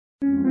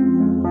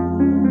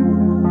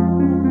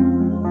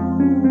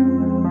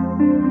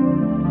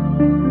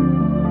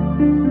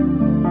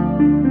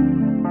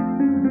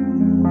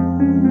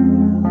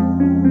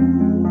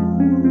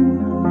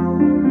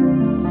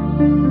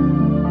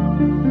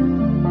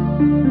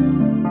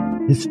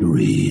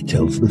History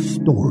tells the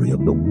story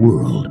of the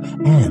world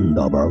and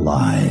of our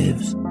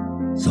lives.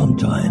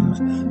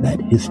 Sometimes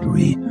that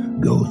history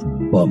goes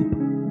bump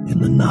in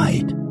the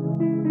night.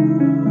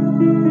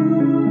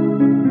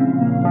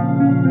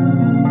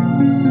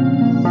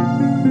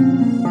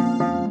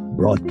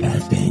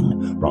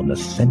 Broadcasting from the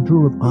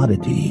center of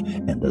oddity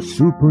and the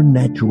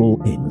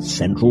supernatural in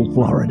Central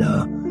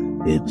Florida,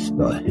 it's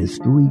the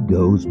History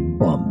Goes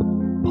Bump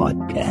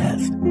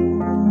podcast.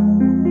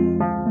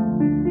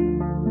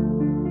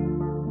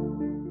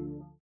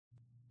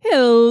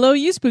 Hello,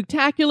 you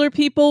spooktacular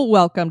people.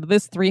 Welcome to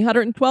this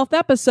 312th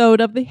episode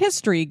of the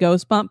History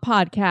Goes Bump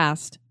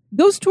podcast.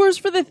 Ghost tours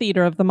for the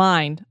theater of the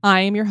mind.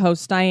 I am your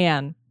host,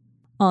 Diane.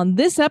 On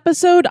this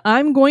episode,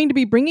 I'm going to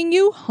be bringing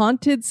you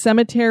Haunted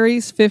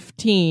Cemeteries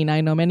 15.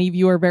 I know many of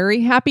you are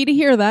very happy to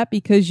hear that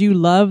because you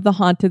love the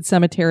Haunted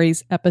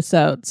Cemeteries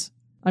episodes.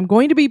 I'm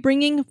going to be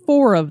bringing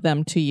 4 of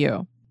them to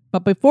you.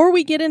 But before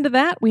we get into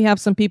that, we have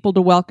some people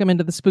to welcome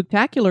into the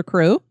spooktacular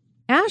crew.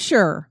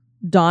 Asher,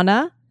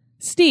 Donna,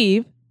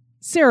 Steve,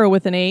 Sarah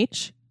with an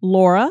H,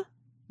 Laura,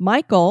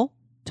 Michael,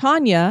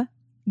 Tanya,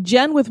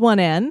 Jen with one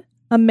N,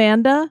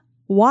 Amanda,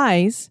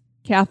 Wise,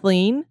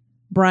 Kathleen,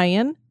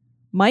 Brian,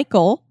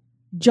 Michael,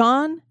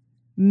 John,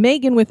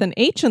 Megan with an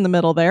H in the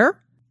middle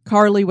there,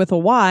 Carly with a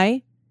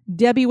Y,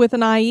 Debbie with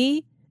an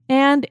IE,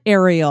 and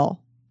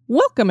Ariel.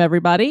 Welcome,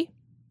 everybody.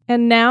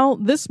 And now,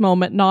 this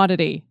moment in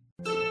oddity.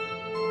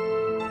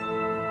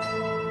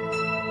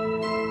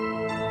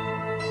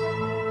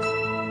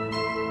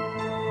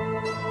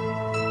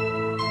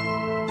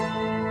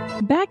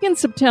 Back in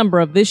September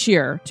of this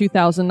year,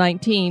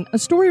 2019, a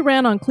story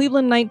ran on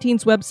Cleveland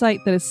 19's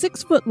website that a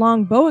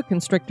 6-foot-long boa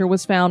constrictor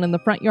was found in the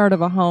front yard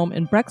of a home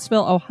in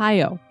Brecksville,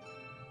 Ohio.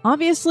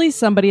 Obviously,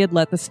 somebody had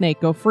let the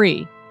snake go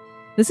free.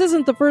 This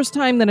isn't the first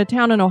time that a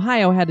town in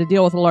Ohio had to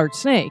deal with a large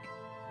snake.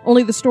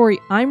 Only the story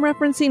I'm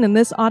referencing in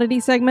this oddity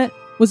segment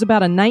was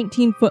about a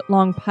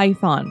 19-foot-long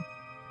python.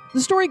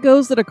 The story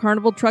goes that a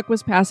carnival truck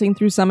was passing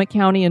through Summit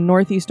County in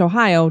northeast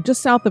Ohio,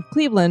 just south of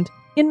Cleveland,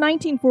 in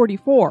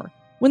 1944.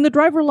 When the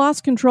driver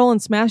lost control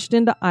and smashed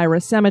into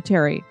Ira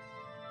Cemetery.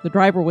 The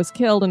driver was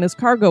killed and his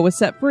cargo was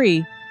set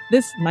free,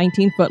 this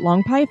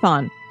 19-foot-long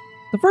python.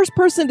 The first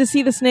person to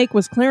see the snake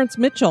was Clarence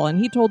Mitchell, and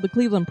he told the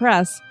Cleveland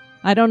Press,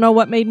 "I don't know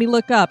what made me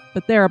look up,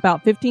 but there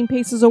about 15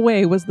 paces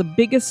away was the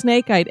biggest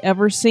snake I'd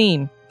ever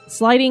seen,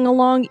 sliding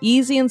along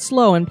easy and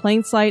slow in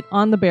plain sight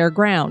on the bare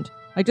ground.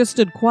 I just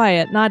stood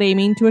quiet, not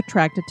aiming to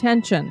attract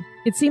attention.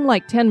 It seemed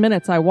like 10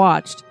 minutes I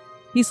watched.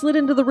 He slid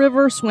into the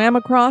river, swam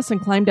across,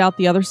 and climbed out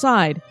the other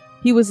side.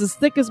 He was as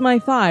thick as my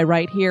thigh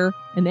right here,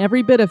 and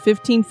every bit of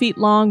 15 feet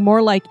long,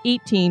 more like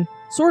 18,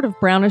 sort of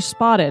brownish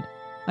spotted.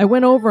 I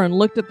went over and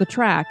looked at the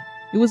track.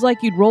 It was like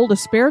you'd rolled a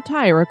spare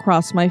tire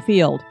across my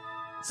field."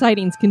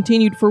 Sightings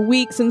continued for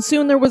weeks, and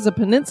soon there was a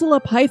Peninsula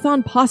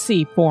Python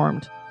Posse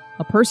formed.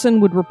 A person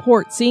would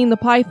report seeing the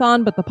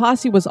python, but the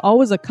posse was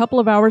always a couple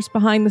of hours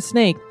behind the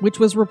snake, which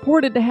was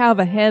reported to have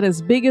a head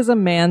as big as a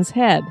man's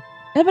head.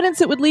 Evidence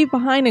it would leave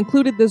behind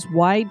included this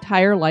wide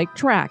tire-like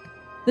track.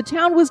 The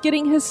town was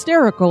getting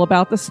hysterical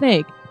about the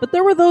snake, but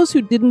there were those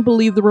who didn't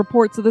believe the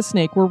reports of the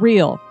snake were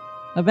real.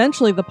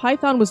 Eventually, the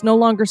python was no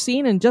longer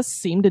seen and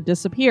just seemed to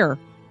disappear.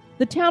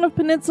 The town of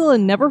Peninsula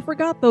never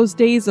forgot those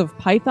days of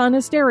python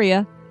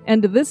hysteria,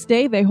 and to this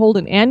day they hold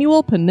an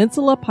annual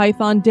Peninsula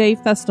Python Day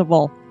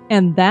festival,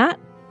 and that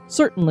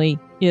certainly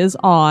is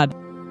odd.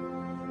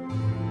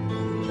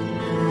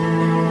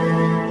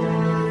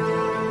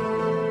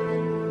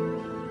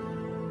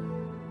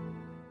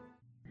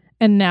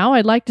 And now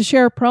I'd like to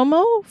share a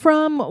promo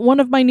from one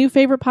of my new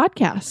favorite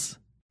podcasts.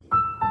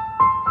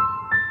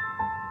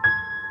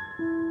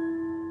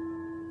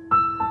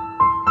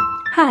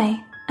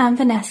 Hi, I'm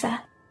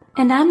Vanessa,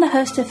 and I'm the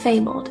host of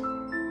Fabled,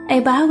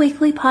 a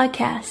bi-weekly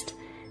podcast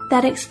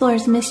that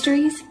explores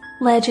mysteries,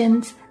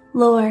 legends,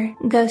 lore,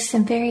 ghosts,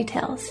 and fairy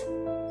tales.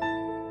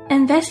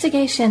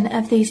 Investigation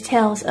of these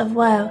tales of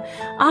woe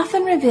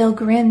often reveal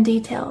grim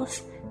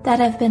details that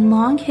have been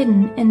long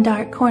hidden in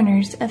dark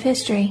corners of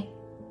history.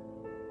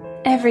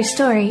 Every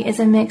story is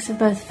a mix of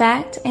both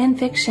fact and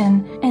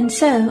fiction, and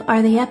so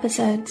are the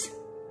episodes.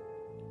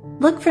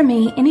 Look for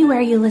me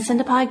anywhere you listen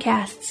to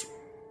podcasts,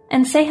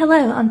 and say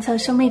hello on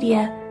social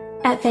media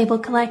at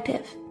Fabled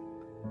Collective.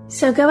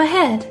 So go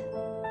ahead,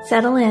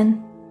 settle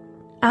in.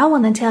 I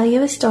want to tell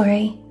you a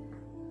story,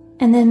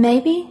 and then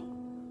maybe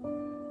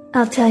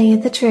I'll tell you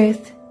the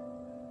truth.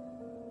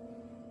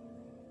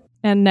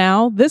 And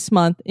now, this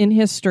month in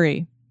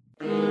history.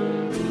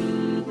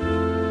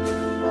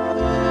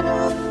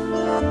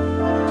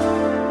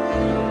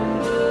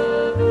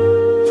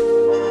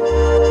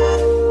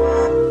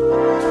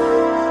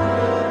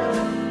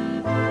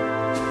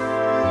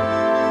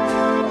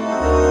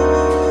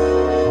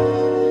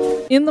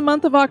 In the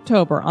month of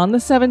October, on the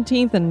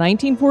 17th in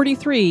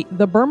 1943,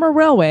 the Burma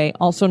Railway,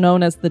 also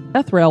known as the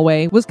Death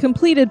Railway, was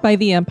completed by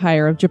the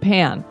Empire of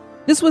Japan.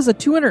 This was a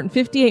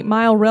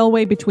 258-mile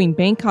railway between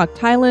Bangkok,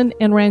 Thailand,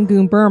 and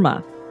Rangoon,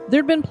 Burma.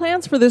 There had been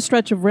plans for this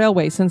stretch of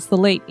railway since the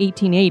late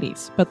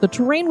 1880s, but the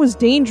terrain was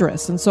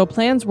dangerous, and so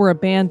plans were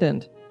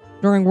abandoned.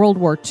 During World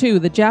War II,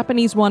 the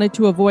Japanese wanted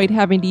to avoid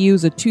having to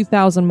use a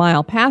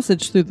 2,000-mile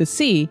passage through the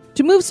sea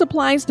to move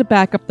supplies to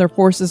back up their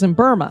forces in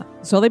Burma,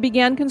 so they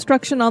began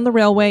construction on the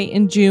railway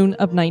in June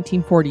of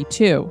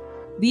 1942.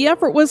 The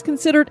effort was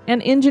considered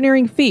an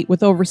engineering feat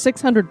with over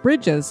 600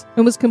 bridges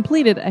and was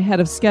completed ahead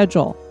of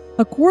schedule.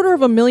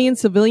 250,000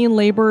 civilian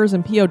laborers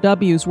and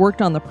POWs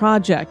worked on the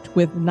project,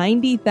 with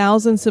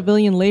 90,000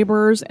 civilian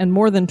laborers and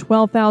more than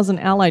 12,000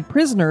 Allied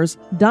prisoners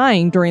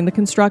dying during the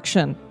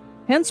construction.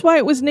 Hence why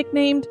it was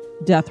nicknamed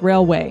Death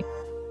Railway.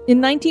 In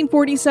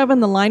 1947,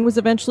 the line was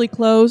eventually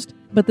closed,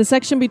 but the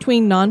section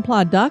between Nong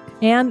Pla Duc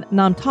and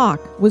Nam Tak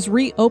was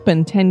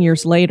reopened 10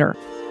 years later.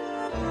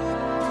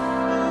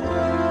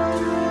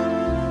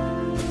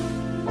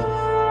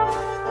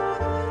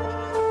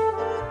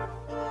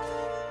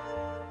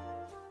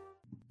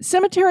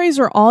 Cemeteries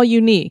are all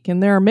unique,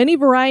 and there are many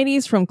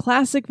varieties from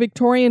classic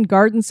Victorian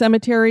garden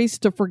cemeteries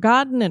to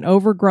forgotten and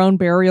overgrown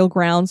burial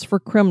grounds for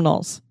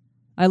criminals.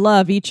 I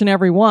love each and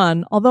every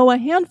one, although a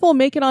handful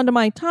make it onto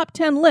my top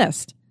 10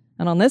 list,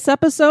 and on this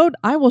episode,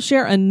 I will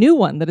share a new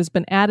one that has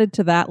been added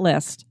to that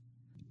list.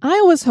 I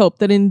always hope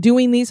that in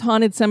doing these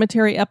haunted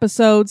cemetery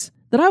episodes,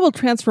 that I will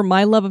transfer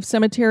my love of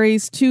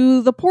cemeteries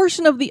to the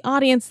portion of the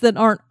audience that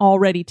aren't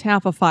already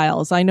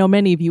taphophiles. I know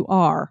many of you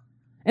are.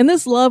 And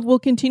this love will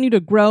continue to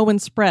grow and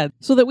spread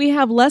so that we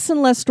have less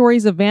and less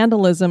stories of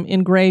vandalism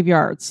in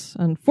graveyards.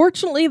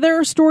 Unfortunately, there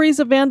are stories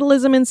of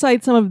vandalism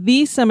inside some of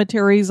these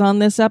cemeteries on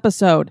this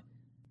episode.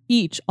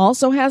 Each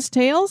also has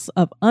tales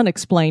of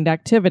unexplained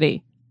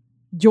activity.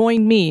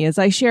 Join me as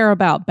I share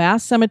about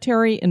Bass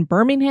Cemetery in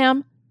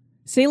Birmingham,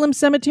 Salem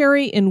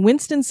Cemetery in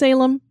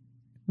Winston-Salem,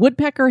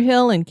 Woodpecker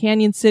Hill in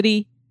Canyon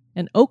City,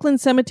 and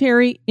Oakland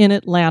Cemetery in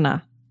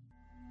Atlanta.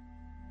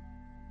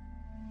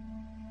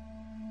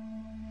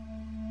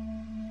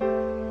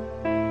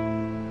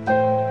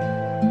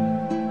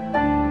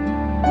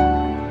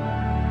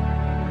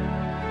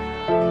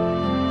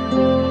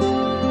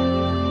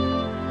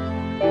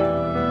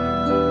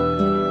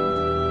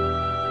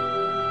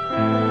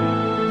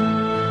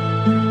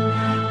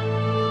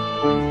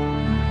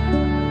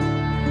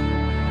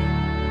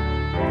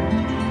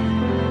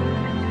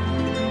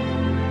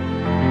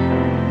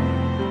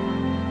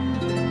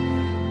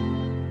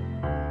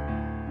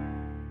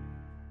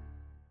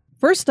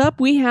 First up,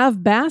 we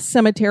have Bass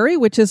Cemetery,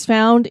 which is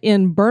found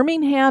in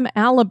Birmingham,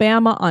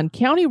 Alabama on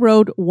County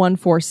Road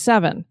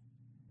 147.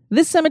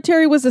 This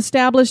cemetery was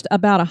established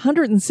about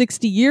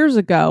 160 years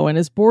ago and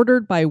is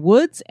bordered by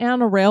woods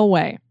and a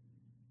railway.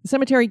 The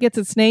cemetery gets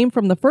its name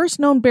from the first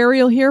known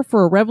burial here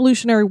for a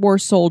Revolutionary War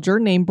soldier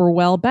named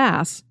Burwell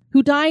Bass,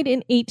 who died in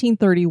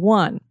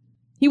 1831.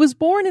 He was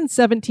born in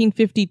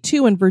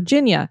 1752 in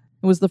Virginia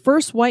and was the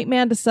first white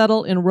man to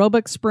settle in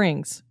Roebuck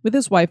Springs with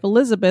his wife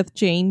Elizabeth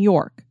Jane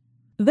York.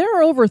 There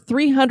are over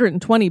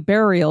 320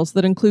 burials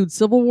that include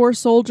Civil War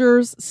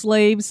soldiers,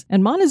 slaves,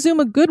 and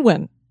Montezuma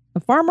Goodwin,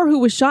 a farmer who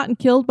was shot and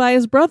killed by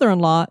his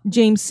brother-in-law,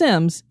 James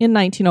Sims, in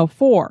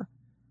 1904.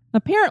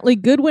 Apparently,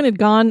 Goodwin had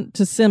gone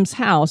to Sims'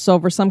 house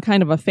over some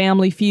kind of a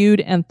family feud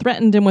and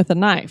threatened him with a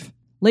knife.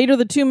 Later,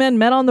 the two men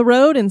met on the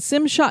road and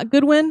Sims shot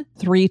Goodwin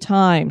 3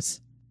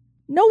 times.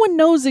 No one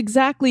knows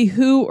exactly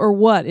who or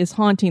what is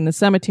haunting the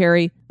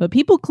cemetery, but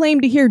people claim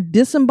to hear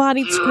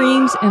disembodied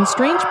screams and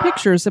strange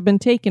pictures have been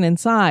taken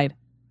inside.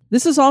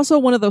 This is also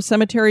one of those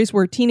cemeteries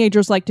where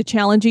teenagers like to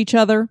challenge each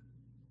other.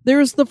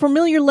 There's the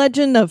familiar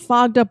legend of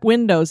fogged up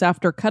windows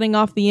after cutting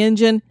off the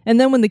engine, and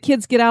then when the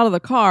kids get out of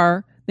the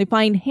car, they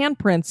find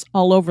handprints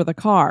all over the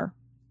car.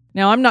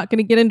 Now, I'm not going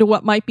to get into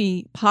what might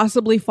be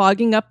possibly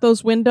fogging up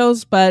those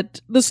windows,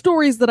 but the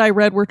stories that I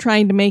read were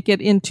trying to make it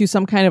into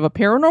some kind of a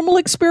paranormal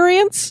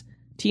experience.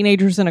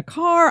 Teenagers in a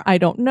car, I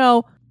don't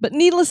know, but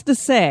needless to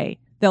say,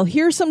 they'll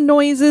hear some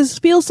noises,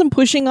 feel some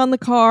pushing on the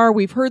car.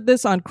 We've heard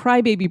this on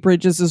crybaby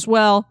bridges as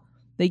well.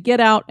 They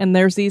get out and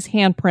there's these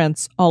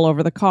handprints all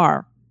over the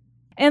car.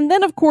 And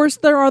then, of course,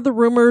 there are the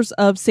rumors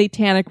of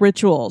satanic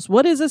rituals.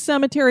 What is a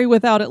cemetery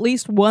without at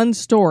least one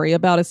story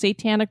about a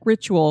satanic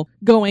ritual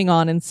going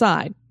on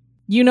inside?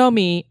 You know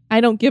me, I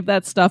don't give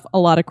that stuff a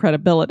lot of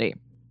credibility.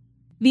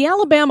 The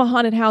Alabama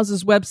Haunted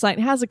Houses website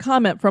has a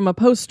comment from a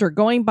poster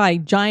going by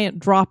Giant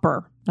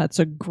Dropper. That's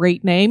a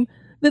great name.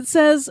 That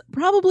says,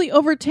 probably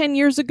over 10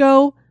 years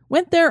ago,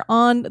 went there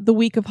on the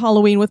week of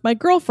Halloween with my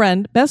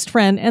girlfriend, best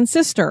friend, and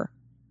sister.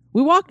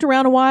 We walked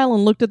around a while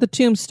and looked at the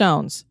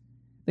tombstones.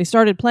 They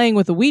started playing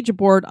with a Ouija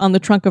board on the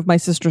trunk of my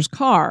sister's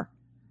car.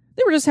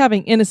 They were just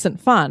having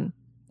innocent fun.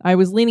 I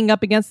was leaning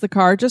up against the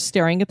car, just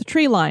staring at the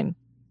tree line.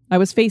 I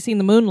was facing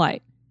the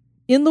moonlight.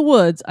 In the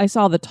woods, I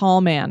saw the tall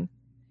man.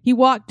 He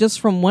walked just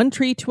from one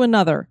tree to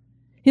another.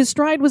 His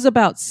stride was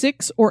about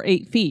 6 or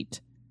 8 feet.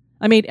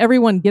 I made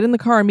everyone get in the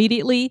car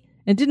immediately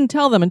and didn't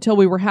tell them until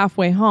we were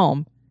halfway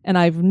home, and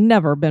I've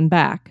never been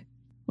back.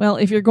 Well,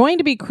 if you're going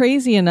to be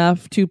crazy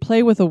enough to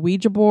play with a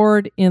Ouija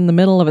board in the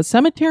middle of a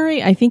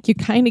cemetery, I think you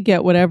kind of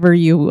get whatever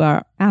you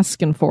are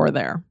asking for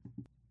there.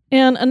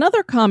 And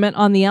another comment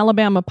on the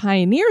Alabama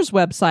Pioneers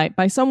website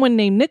by someone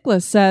named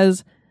Nicholas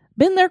says,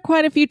 been there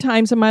quite a few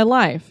times in my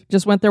life.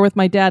 Just went there with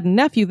my dad and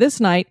nephew this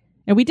night,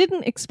 And we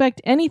didn't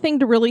expect anything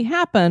to really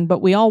happen,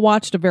 but we all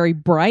watched a very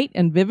bright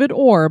and vivid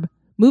orb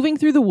moving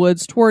through the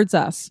woods towards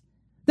us.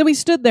 Then we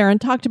stood there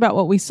and talked about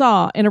what we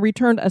saw, and it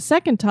returned a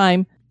second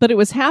time, but it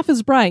was half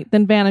as bright,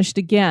 then vanished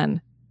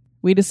again.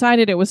 We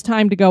decided it was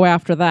time to go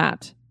after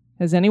that.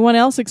 Has anyone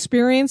else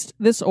experienced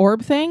this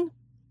orb thing?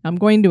 I'm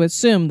going to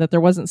assume that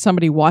there wasn't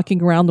somebody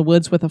walking around the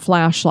woods with a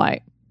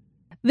flashlight.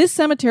 This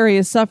cemetery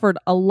has suffered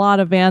a lot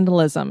of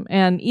vandalism,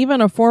 and even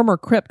a former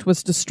crypt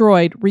was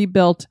destroyed,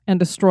 rebuilt, and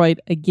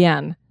destroyed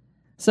again.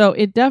 So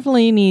it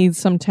definitely needs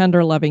some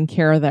tender, loving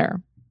care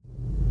there.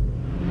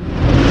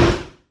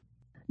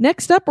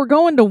 Next up, we're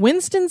going to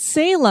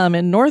Winston-Salem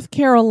in North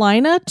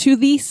Carolina to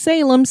the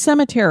Salem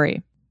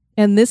Cemetery.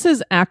 And this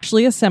is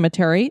actually a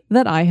cemetery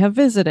that I have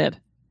visited.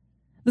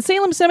 The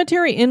Salem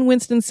Cemetery in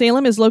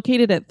Winston-Salem is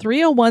located at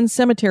 301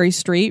 Cemetery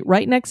Street,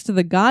 right next to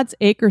the God's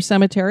Acre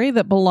Cemetery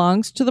that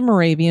belongs to the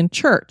Moravian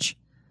Church.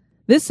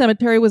 This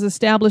cemetery was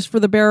established for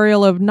the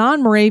burial of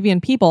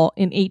non-Moravian people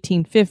in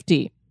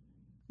 1850.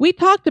 We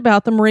talked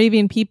about the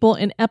Moravian people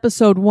in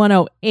episode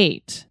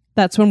 108.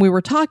 That's when we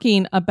were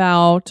talking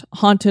about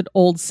haunted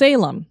Old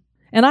Salem.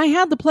 And I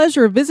had the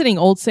pleasure of visiting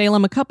Old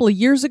Salem a couple of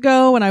years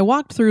ago, and I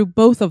walked through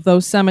both of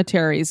those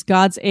cemeteries,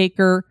 God's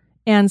Acre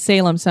and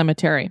Salem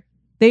Cemetery.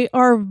 They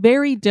are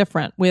very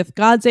different, with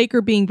God's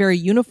Acre being very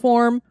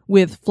uniform,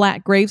 with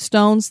flat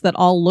gravestones that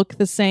all look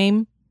the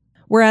same,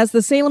 whereas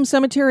the Salem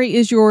Cemetery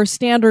is your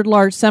standard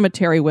large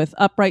cemetery with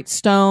upright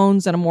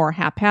stones and a more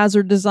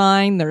haphazard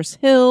design. There's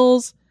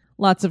hills,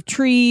 lots of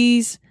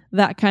trees,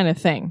 that kind of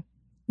thing.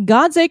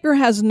 God's Acre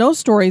has no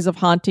stories of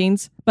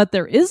hauntings, but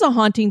there is a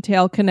haunting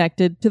tale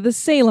connected to the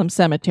Salem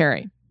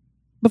Cemetery.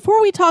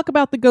 Before we talk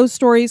about the ghost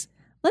stories,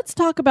 let's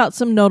talk about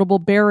some notable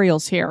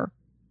burials here.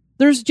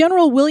 There's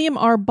General William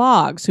R.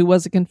 Boggs, who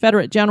was a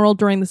Confederate general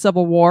during the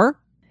Civil War,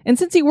 and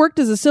since he worked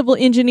as a civil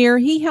engineer,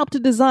 he helped to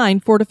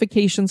design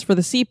fortifications for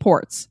the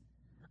seaports.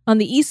 On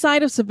the east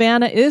side of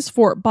Savannah is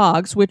Fort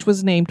Boggs, which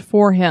was named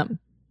for him.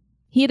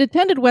 He had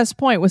attended West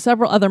Point with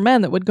several other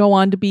men that would go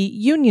on to be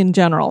Union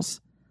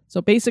generals.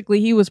 So basically,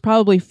 he was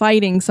probably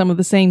fighting some of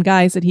the same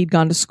guys that he'd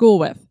gone to school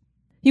with.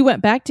 He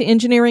went back to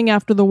engineering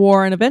after the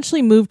war and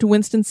eventually moved to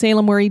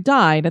Winston-Salem, where he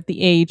died at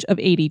the age of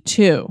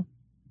 82.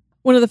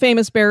 One of the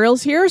famous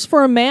burials here is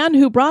for a man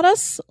who brought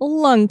us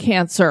lung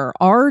cancer,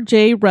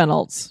 R.J.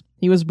 Reynolds.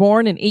 He was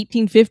born in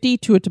 1850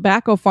 to a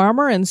tobacco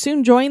farmer and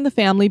soon joined the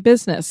family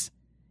business.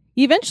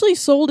 He eventually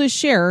sold his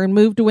share and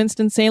moved to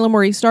Winston-Salem,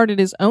 where he started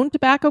his own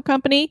tobacco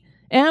company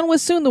and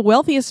was soon the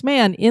wealthiest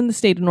man in the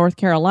state of North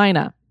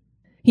Carolina.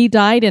 He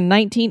died in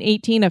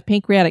 1918 of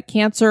pancreatic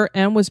cancer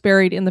and was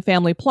buried in the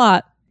family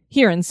plot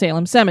here in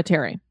Salem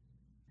Cemetery.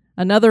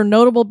 Another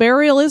notable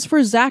burial is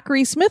for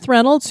Zachary Smith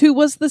Reynolds, who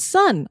was the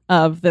son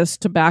of this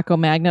tobacco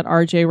magnate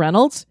R.J.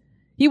 Reynolds.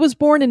 He was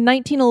born in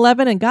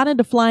 1911 and got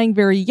into flying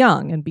very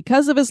young, and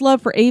because of his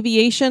love for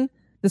aviation,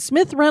 the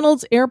Smith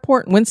Reynolds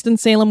Airport in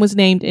Winston-Salem was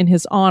named in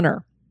his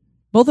honor.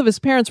 Both of his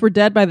parents were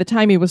dead by the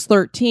time he was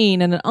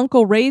 13, and an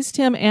uncle raised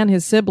him and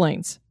his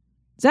siblings.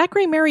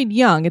 Zachary married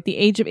young at the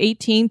age of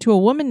 18 to a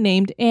woman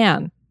named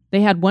Anne.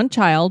 They had one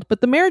child,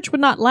 but the marriage would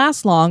not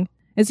last long,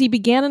 as he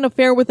began an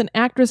affair with an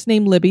actress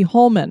named Libby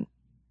Holman.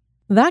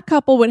 That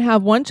couple would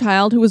have one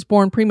child who was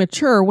born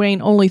premature,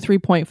 weighing only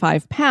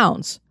 3.5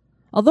 pounds.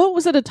 Although it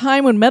was at a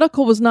time when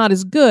medical was not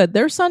as good,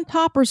 their son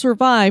Topper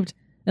survived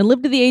and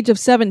lived to the age of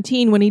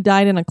 17 when he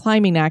died in a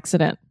climbing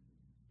accident.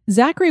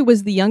 Zachary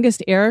was the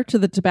youngest heir to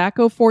the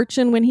tobacco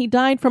fortune when he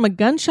died from a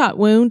gunshot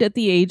wound at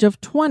the age of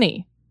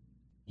 20.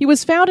 He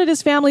was found at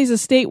his family's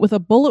estate with a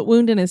bullet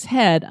wound in his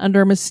head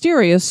under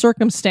mysterious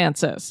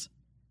circumstances.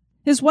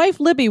 His wife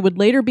Libby would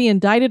later be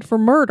indicted for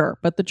murder,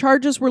 but the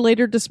charges were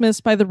later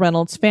dismissed by the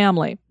Reynolds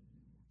family.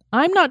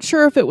 I'm not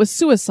sure if it was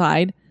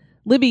suicide.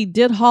 Libby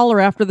did holler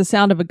after the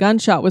sound of a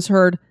gunshot was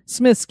heard,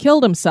 "Smith's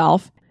killed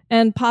himself,"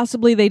 and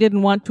possibly they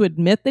didn't want to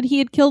admit that he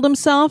had killed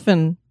himself,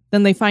 and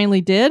then they finally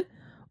did,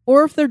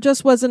 or if there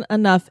just wasn't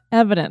enough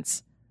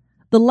evidence.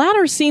 The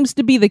latter seems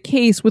to be the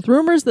case, with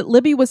rumors that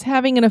Libby was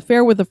having an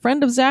affair with a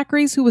friend of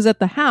Zachary's who was at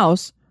the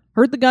house,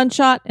 heard the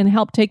gunshot, and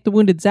helped take the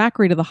wounded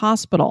Zachary to the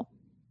hospital.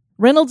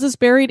 Reynolds is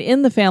buried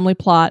in the family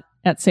plot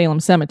at Salem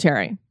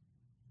Cemetery.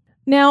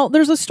 Now,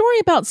 there's a story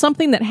about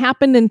something that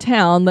happened in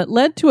town that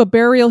led to a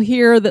burial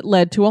here that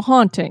led to a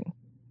haunting.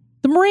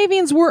 The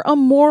Moravians were a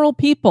moral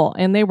people,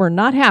 and they were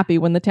not happy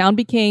when the town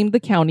became the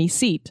county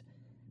seat.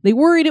 They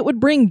worried it would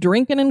bring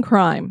drinking and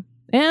crime,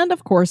 and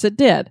of course it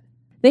did.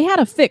 They had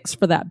a fix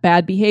for that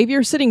bad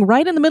behavior sitting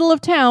right in the middle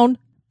of town,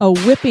 a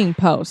whipping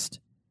post.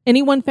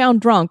 Anyone found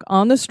drunk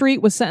on the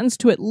street was sentenced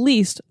to at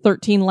least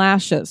 13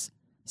 lashes.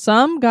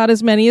 Some got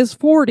as many as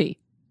 40.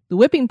 The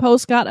whipping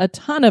post got a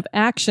ton of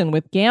action,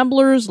 with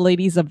gamblers,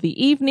 ladies of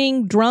the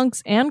evening,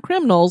 drunks, and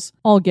criminals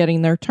all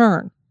getting their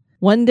turn.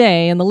 One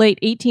day in the late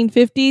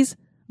 1850s,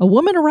 a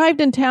woman arrived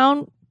in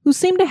town who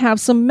seemed to have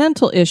some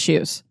mental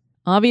issues.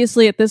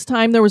 Obviously, at this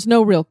time, there was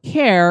no real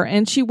care,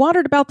 and she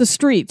wandered about the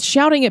streets,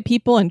 shouting at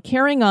people and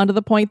carrying on to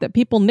the point that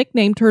people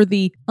nicknamed her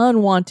the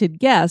unwanted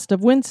guest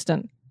of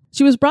Winston.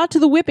 She was brought to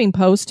the whipping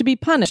post to be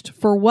punished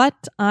for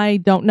what? I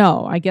don't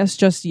know. I guess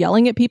just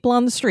yelling at people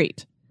on the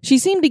street. She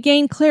seemed to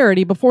gain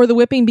clarity before the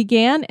whipping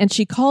began, and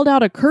she called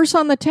out a curse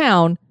on the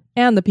town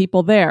and the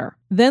people there.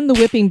 Then the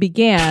whipping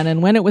began,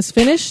 and when it was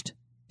finished,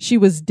 she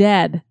was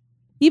dead.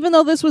 Even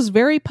though this was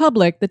very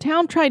public, the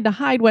town tried to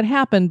hide what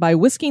happened by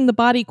whisking the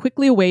body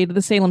quickly away to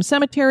the Salem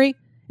Cemetery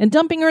and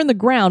dumping her in the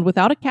ground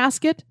without a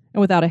casket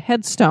and without a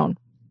headstone.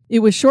 It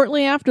was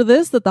shortly after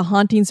this that the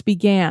hauntings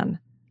began.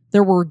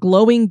 There were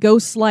glowing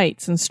ghost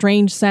lights and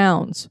strange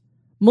sounds.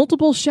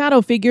 Multiple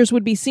shadow figures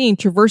would be seen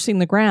traversing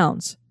the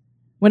grounds.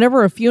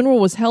 Whenever a funeral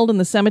was held in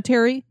the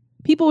cemetery,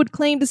 people would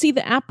claim to see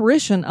the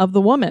apparition of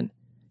the woman.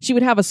 She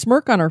would have a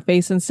smirk on her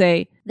face and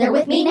say, "They're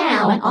with me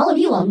now, and all of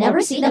you will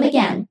never see them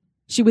again."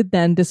 She would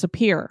then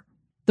disappear.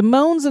 The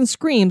moans and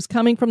screams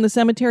coming from the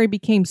cemetery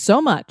became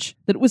so much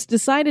that it was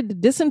decided to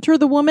disinter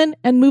the woman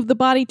and move the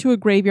body to a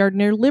graveyard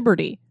near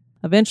Liberty.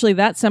 Eventually,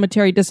 that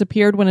cemetery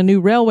disappeared when a new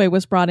railway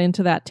was brought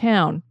into that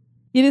town.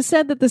 It is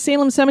said that the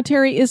Salem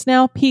Cemetery is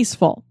now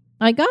peaceful.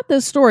 I got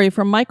this story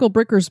from Michael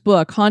Bricker's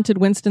book, Haunted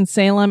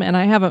Winston-Salem, and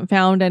I haven't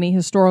found any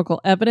historical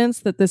evidence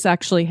that this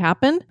actually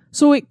happened,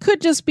 so it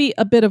could just be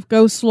a bit of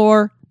ghost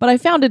lore, but I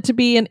found it to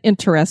be an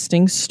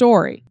interesting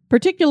story.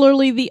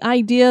 Particularly the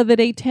idea that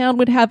a town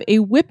would have a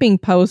whipping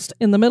post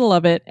in the middle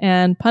of it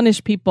and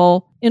punish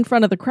people in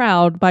front of the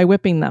crowd by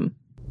whipping them.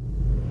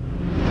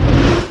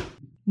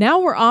 Now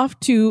we're off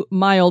to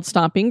my old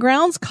stomping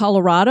grounds,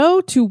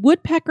 Colorado, to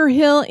Woodpecker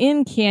Hill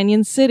in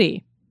Canyon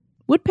City.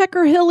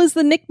 Woodpecker Hill is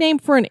the nickname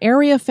for an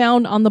area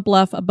found on the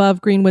bluff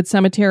above Greenwood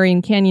Cemetery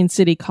in Canyon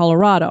City,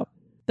 Colorado.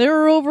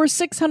 There are over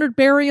 600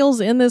 burials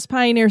in this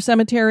pioneer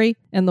cemetery,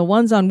 and the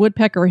ones on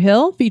Woodpecker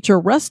Hill feature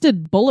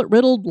rusted,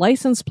 bullet-riddled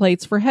license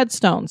plates for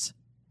headstones.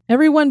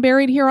 Everyone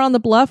buried here on the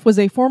bluff was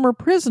a former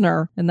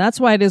prisoner, and that's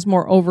why it is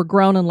more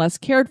overgrown and less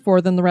cared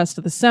for than the rest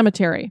of the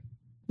cemetery.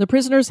 The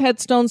prisoners'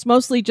 headstones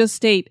mostly just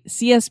state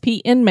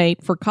CSP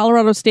inmate for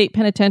Colorado State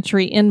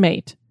Penitentiary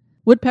inmate.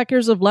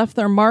 Woodpeckers have left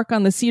their mark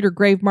on the cedar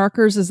grave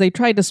markers as they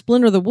tried to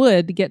splinter the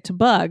wood to get to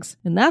bugs,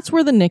 and that's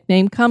where the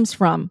nickname comes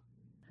from.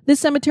 This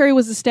cemetery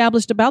was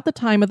established about the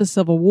time of the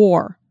Civil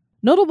War.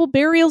 Notable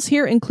burials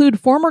here include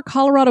former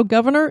Colorado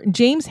Governor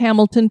James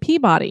Hamilton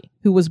Peabody,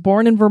 who was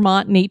born in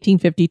Vermont in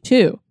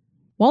 1852.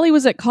 While he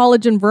was at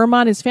college in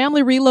Vermont, his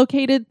family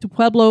relocated to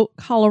Pueblo,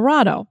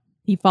 Colorado.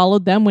 He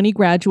followed them when he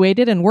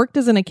graduated and worked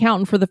as an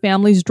accountant for the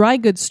family's dry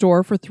goods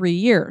store for 3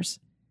 years.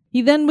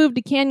 He then moved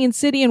to Canyon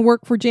City and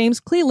worked for James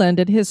Cleland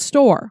at his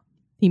store.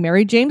 He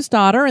married James'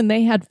 daughter, and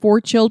they had 4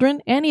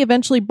 children, and he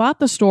eventually bought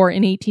the store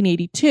in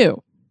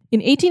 1882. In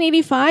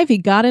 1885, he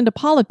got into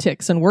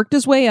politics and worked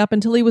his way up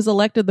until he was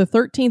elected the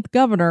 13th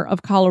governor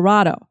of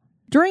Colorado.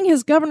 During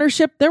his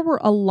governorship, there were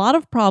a lot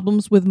of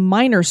problems with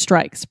miner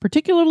strikes,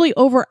 particularly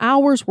over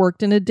hours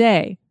worked in a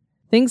day.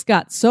 Things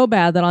got so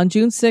bad that on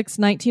June 6,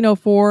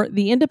 1904,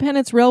 the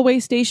Independence Railway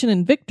Station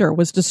in Victor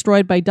was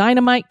destroyed by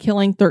dynamite,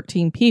 killing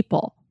 13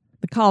 people.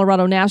 The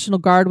Colorado National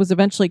Guard was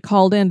eventually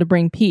called in to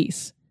bring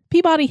peace.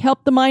 Peabody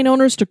helped the mine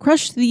owners to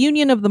crush the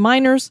union of the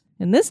miners,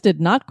 and this did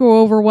not go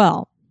over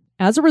well.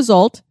 As a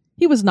result,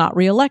 he was not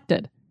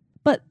reelected.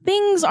 But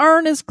things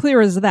aren't as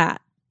clear as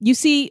that. You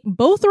see,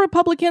 both the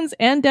Republicans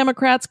and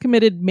Democrats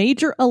committed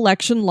major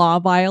election law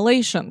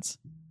violations.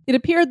 It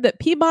appeared that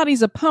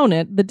Peabody's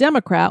opponent, the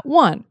Democrat,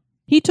 won.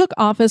 He took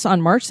office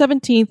on March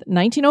 17,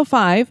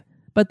 1905,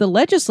 but the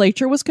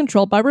legislature was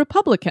controlled by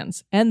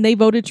Republicans, and they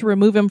voted to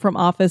remove him from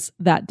office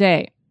that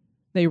day.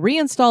 They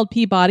reinstalled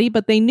Peabody,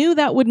 but they knew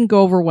that wouldn't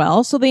go over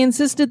well, so they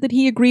insisted that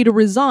he agree to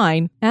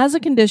resign as a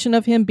condition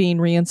of him being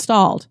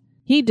reinstalled.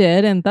 He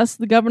did, and thus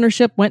the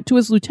governorship went to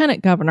his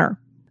lieutenant governor.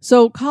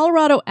 So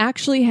Colorado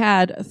actually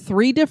had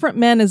 3 different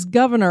men as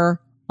governor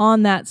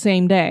on that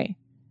same day,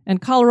 and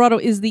Colorado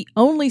is the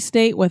only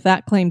state with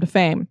that claim to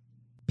fame.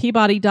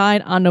 Peabody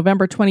died on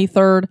November 23,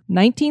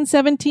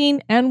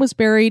 1917, and was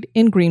buried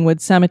in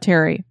Greenwood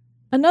Cemetery.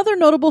 Another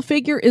notable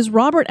figure is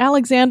Robert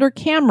Alexander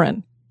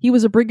Cameron. He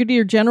was a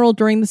brigadier general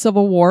during the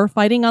Civil War,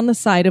 fighting on the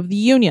side of the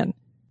Union.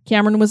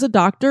 Cameron was a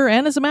doctor,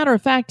 and as a matter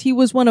of fact, he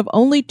was one of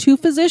only 2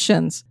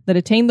 physicians that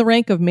attained the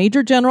rank of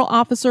Major General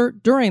Officer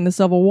during the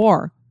Civil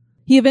War.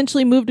 He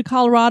eventually moved to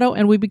Colorado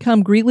and would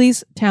become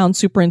Greeley's town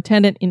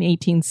superintendent in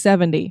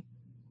 1870.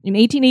 In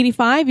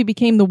 1885, he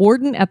became the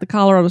warden at the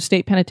Colorado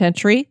State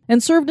Penitentiary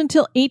and served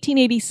until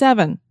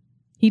 1887.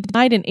 He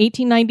died in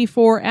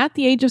 1894 at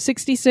the age of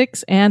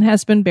 66 and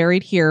has been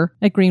buried here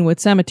at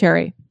Greenwood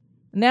Cemetery.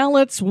 Now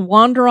let's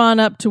wander on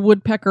up to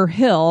Woodpecker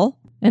Hill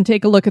and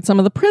take a look at some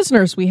of the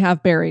prisoners we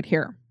have buried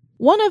here.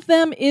 One of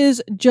them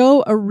is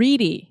Joe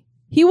Aridi.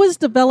 He was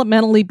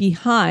developmentally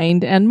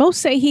behind, and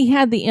most say he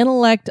had the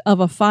intellect of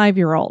a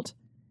 5-year-old.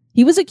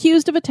 He was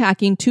accused of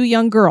attacking 2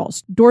 young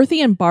girls,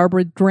 Dorothy and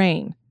Barbara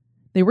Drain.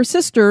 They were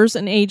sisters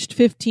and aged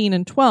 15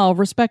 and 12,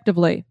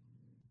 respectively.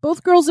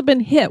 Both girls had been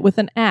hit with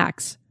an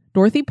axe.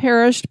 Dorothy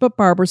perished, but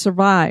Barbara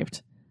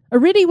survived.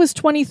 Aridi was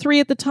 23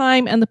 at the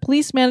time, and the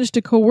police managed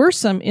to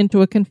coerce him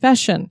into a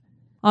confession.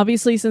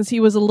 Obviously, since he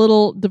was a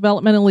little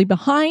developmentally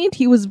behind,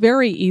 he was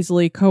very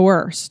easily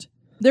coerced.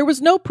 There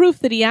was no proof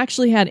that he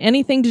actually had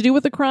anything to do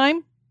with the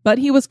crime, but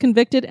he was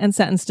convicted and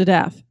sentenced to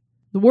death.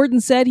 The warden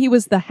said he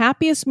was the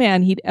happiest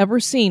man he'd ever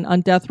seen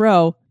on death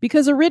row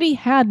because Aridi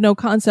had no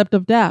concept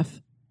of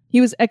death. He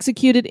was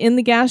executed in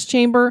the gas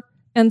chamber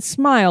and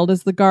smiled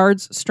as the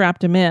guards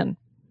strapped him in.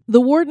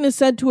 The warden is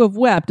said to have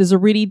wept as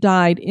Aridi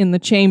died in the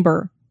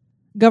chamber.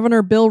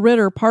 Governor Bill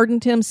Ritter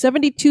pardoned him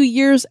 72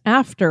 years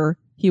after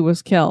he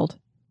was killed.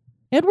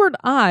 Edward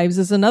Ives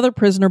is another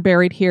prisoner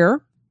buried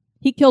here.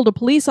 He killed a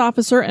police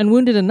officer and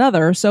wounded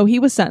another, so he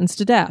was sentenced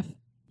to death.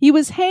 He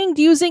was hanged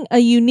using a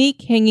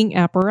unique hanging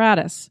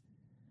apparatus.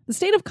 The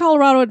state of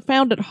Colorado had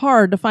found it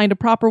hard to find a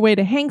proper way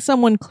to hang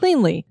someone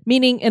cleanly,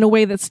 meaning in a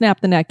way that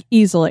snapped the neck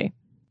easily.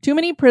 Too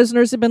many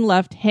prisoners had been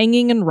left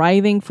hanging and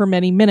writhing for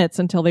many minutes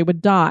until they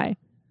would die.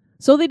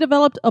 So they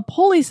developed a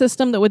pulley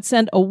system that would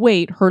send a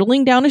weight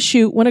hurtling down a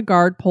chute when a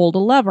guard pulled a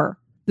lever.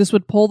 This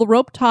would pull the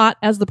rope taut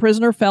as the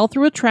prisoner fell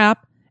through a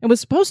trap and was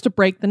supposed to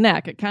break the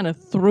neck. It kind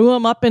of threw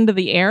him up into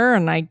the air,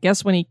 and I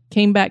guess when he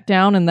came back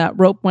down and that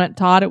rope went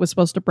taut, it was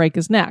supposed to break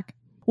his neck.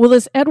 Well,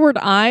 this Edward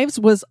Ives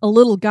was a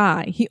little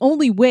guy. He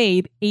only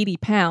weighed 80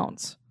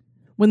 pounds.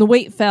 When the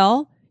weight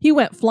fell, he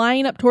went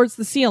flying up towards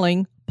the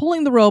ceiling,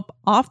 pulling the rope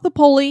off the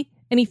pulley,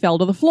 and he fell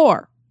to the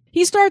floor.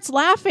 He starts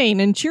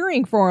laughing and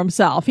cheering for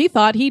himself. He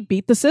thought he'd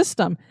beat the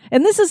system.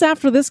 And this is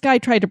after this guy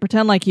tried to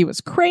pretend like he was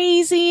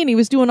crazy and he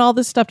was doing all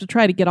this stuff to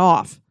try to get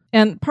off.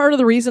 And part of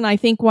the reason I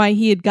think why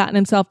he had gotten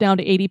himself down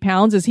to 80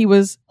 pounds is he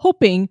was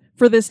hoping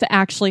for this to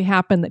actually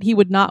happen, that he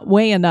would not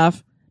weigh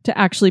enough to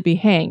actually be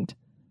hanged.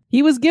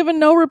 He was given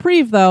no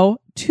reprieve, though.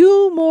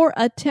 2 more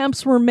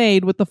attempts were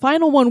made, with the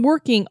final one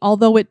working,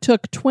 although it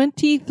took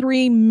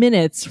 23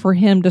 minutes for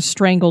him to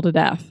strangle to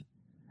death.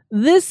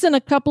 This and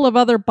a couple of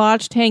other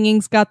botched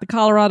hangings got the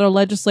Colorado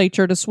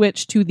legislature to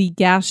switch to the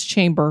gas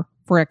chamber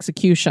for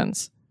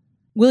executions.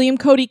 William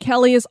Cody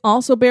Kelly is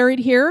also buried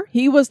here.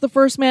 He was the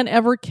first man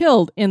ever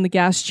killed in the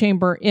gas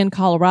chamber in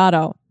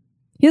Colorado.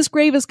 His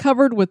grave is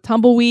covered with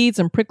tumbleweeds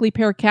and prickly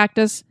pear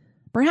cactus,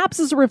 perhaps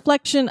as a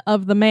reflection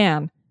of the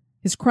man.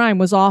 His crime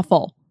was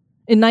awful.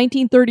 In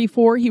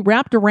 1934, he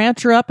wrapped a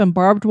rancher up in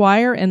barbed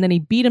wire and then he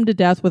beat him to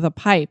death with a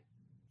pipe.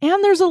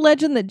 And there's a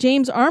legend that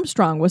James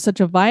Armstrong was such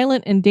a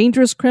violent and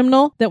dangerous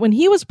criminal that when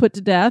he was put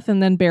to death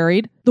and then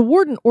buried, the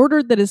warden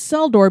ordered that his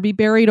cell door be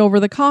buried over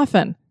the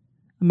coffin.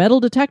 A metal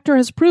detector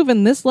has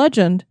proven this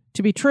legend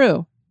to be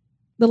true.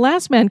 The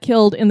last man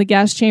killed in the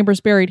gas chamber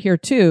is buried here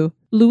too,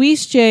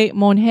 Luis J.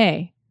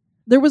 Monje.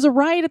 There was a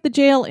riot at the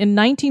jail in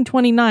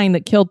 1929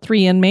 that killed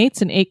 3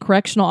 inmates and 8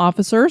 correctional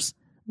officers.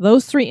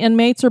 Those 3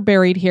 inmates are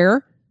buried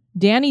here: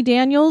 Danny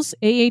Daniels,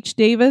 A.H.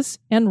 Davis,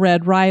 and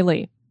Red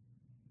Riley.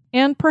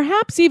 And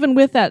perhaps even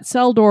with that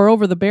cell door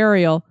over the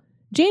burial,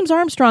 James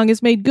Armstrong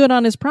has made good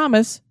on his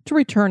promise to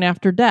return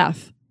after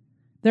death.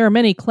 There are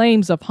many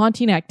claims of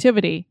haunting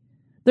activity.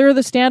 There are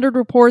the standard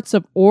reports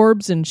of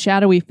orbs and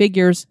shadowy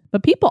figures,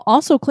 but people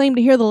also claim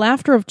to hear the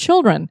laughter of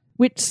children,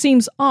 which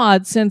seems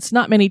odd since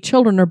not many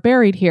children are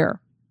buried here.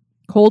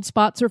 Cold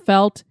spots are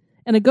felt,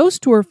 and a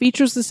ghost tour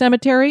features the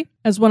cemetery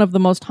as one of the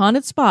most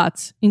haunted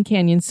spots in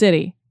Canyon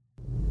City.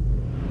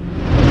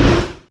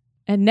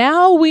 And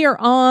now we are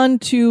on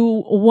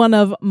to one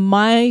of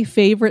my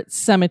favorite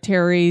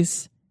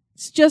cemeteries.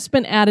 It's just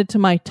been added to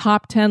my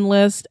top 10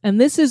 list, and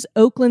this is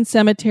Oakland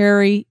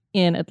Cemetery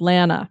in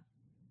Atlanta.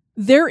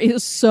 There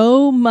is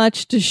so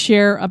much to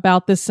share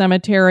about this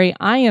cemetery.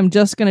 I am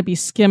just going to be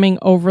skimming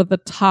over the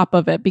top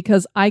of it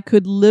because I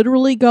could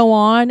literally go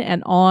on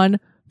and on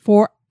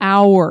for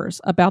hours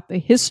about the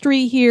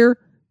history here,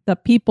 the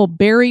people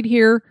buried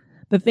here,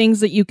 the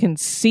things that you can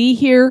see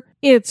here.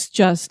 It's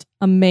just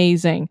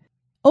amazing.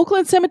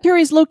 Oakland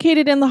Cemetery is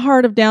located in the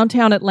heart of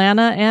downtown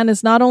Atlanta and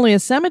is not only a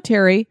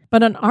cemetery,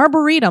 but an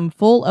arboretum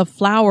full of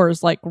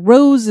flowers like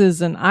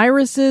roses and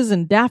irises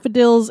and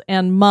daffodils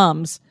and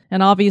mums.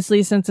 And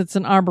obviously, since it's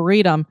an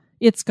arboretum,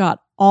 it's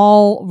got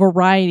all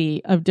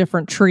variety of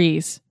different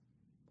trees.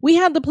 We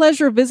had the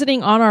pleasure of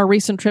visiting on our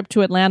recent trip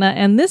to Atlanta,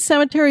 and this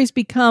cemetery has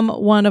become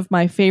one of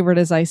my favorite,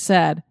 as I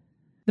said.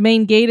 The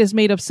main gate is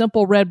made of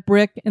simple red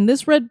brick, and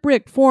this red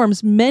brick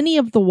forms many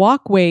of the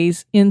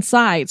walkways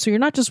inside. So you're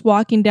not just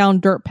walking down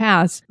dirt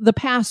paths. The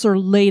paths are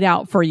laid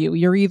out for you.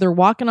 You're either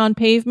walking on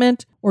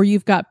pavement or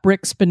you've got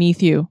bricks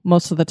beneath you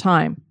most of the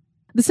time.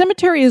 The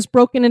cemetery is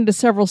broken into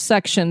several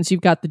sections.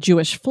 You've got the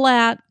Jewish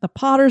Flat, the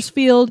Potter's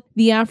Field,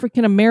 the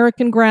African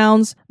American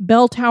grounds,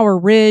 Bell Tower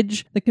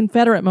Ridge, the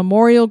Confederate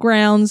Memorial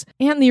Grounds,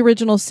 and the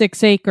original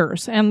 6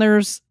 acres. And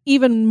there's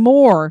even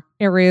more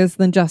areas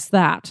than just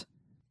that.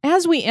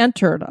 As we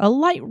entered, a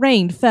light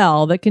rain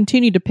fell that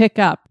continued to pick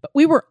up, but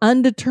we were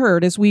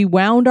undeterred as we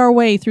wound our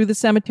way through the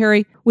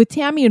cemetery with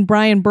Tammy and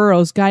Brian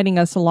Burrows guiding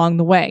us along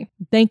the way.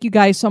 Thank you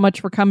guys so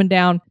much for coming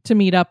down to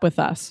meet up with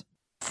us.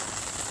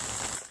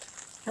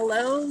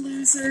 Hello,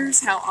 losers.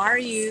 How are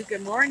you?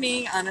 Good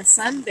morning on a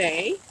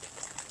Sunday.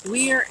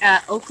 We are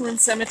at Oakland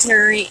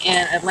Cemetery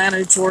in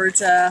Atlanta,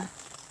 Georgia.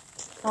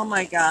 Oh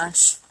my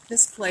gosh,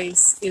 this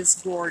place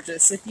is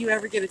gorgeous. If you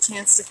ever get a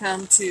chance to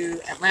come to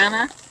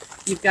Atlanta,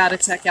 you've got to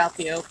check out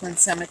the Oakland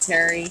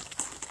Cemetery.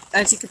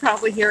 as you can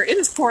probably hear, it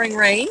is pouring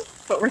rain,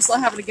 but we're still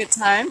having a good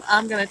time.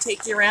 I'm going to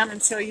take you around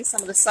and show you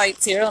some of the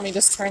sights here. Let me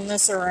just turn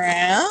this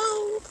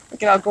around.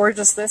 Look at how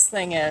gorgeous this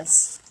thing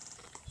is.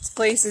 This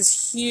place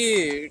is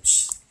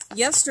huge.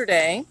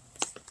 Yesterday,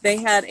 they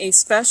had a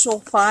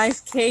special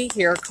 5K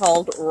here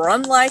called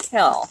Run Like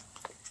Hell.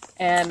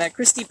 And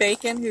Christy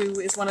Bacon, who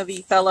is one of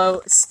the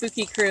fellow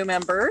Spooky Crew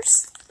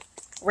members,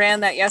 ran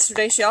that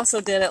yesterday. She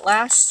also did it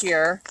last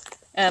year.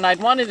 And I'd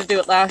wanted to do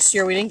it last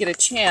year. We didn't get a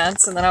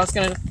chance. And then I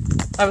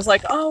was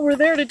like, oh, we're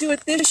there to do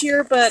it this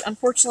year. But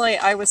unfortunately,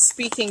 I was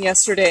speaking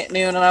yesterday at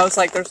noon. And I was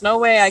like, there's no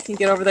way I can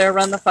get over there,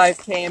 run the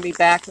 5K, and be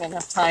back in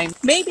enough time.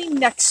 Maybe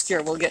next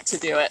year we'll get to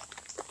do it.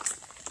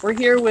 We're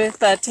here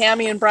with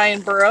Tammy and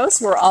Brian Burrows,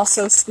 who are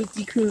also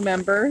Spooky Crew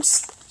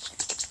members.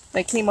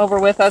 They came over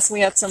with us.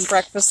 We had some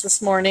breakfast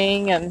this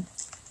morning. And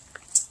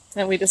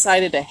then we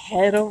decided to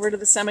head over to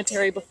the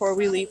cemetery before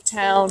we leave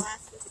town.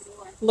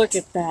 Look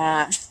at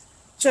that.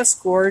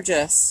 Just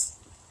gorgeous.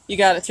 You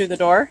got it through the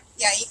door?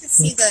 Yeah, you can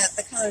see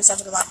the colors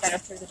of it a lot better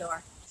through the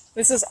door.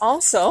 This is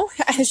also,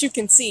 as you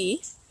can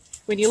see,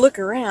 when you look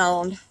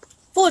around,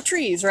 full of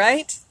trees,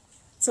 right?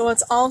 So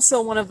it's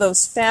also one of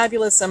those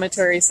fabulous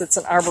cemeteries that's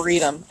an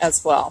arboretum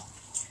as well.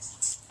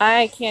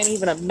 I can't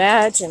even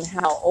imagine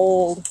how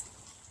old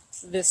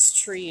this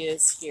tree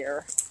is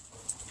here.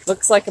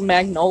 Looks like a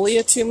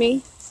magnolia to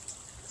me.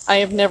 I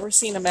have never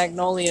seen a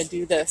magnolia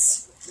do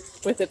this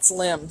with its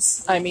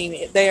limbs. I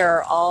mean, they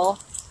are all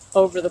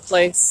over the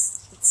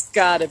place. It's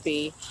gotta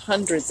be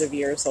hundreds of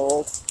years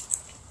old.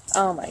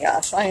 Oh my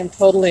gosh, I am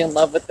totally in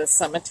love with this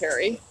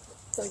cemetery.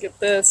 Look at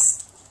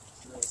this.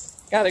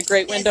 Got a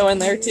great window in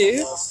there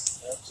too.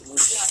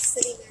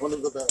 Absolutely. One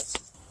of the best.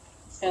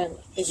 And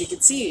as you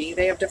can see,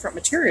 they have different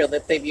material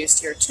that they've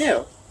used here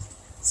too.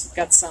 So you've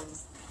got some,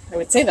 I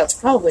would say that's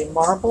probably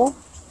marble.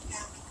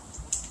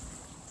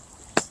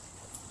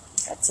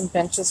 Got some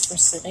benches for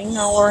sitting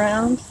all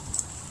around.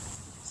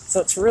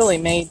 So it's really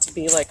made to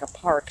be like a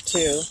park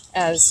too,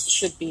 as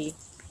should be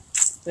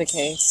the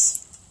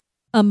case.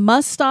 A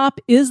must-stop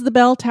is the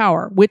Bell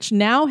Tower, which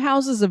now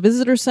houses a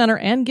visitor center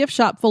and gift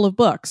shop full of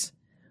books.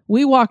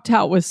 We walked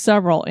out with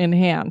several in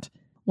hand.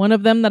 One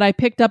of them that I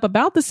picked up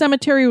about the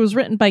cemetery was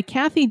written by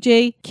Kathy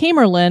J.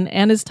 Kamerlin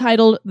and is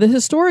titled The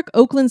Historic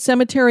Oakland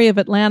Cemetery of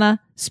Atlanta,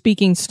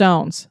 Speaking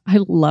Stones. I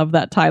love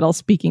that title,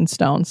 Speaking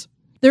Stones.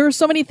 There are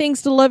so many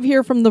things to love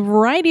here, from the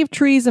variety of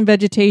trees and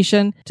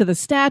vegetation, to the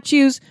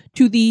statues,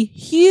 to the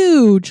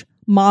huge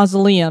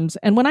mausoleums.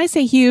 And when I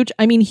say huge,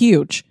 I mean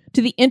huge,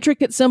 to the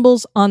intricate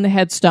symbols on the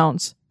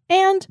headstones.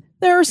 And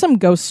there are some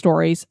ghost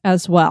stories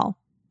as well.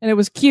 And it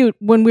was cute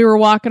when we were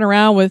walking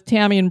around with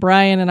Tammy and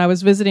Brian and I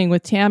was visiting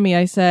with Tammy.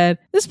 I said,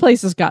 this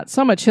place has got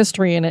so much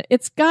history in it.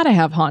 It's got to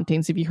have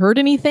hauntings. Have you heard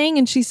anything?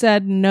 And she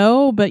said,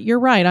 no, but you're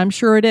right. I'm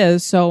sure it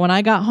is. So when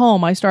I got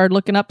home, I started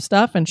looking up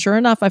stuff. And sure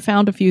enough, I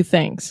found a few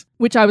things,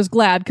 which I was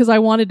glad because I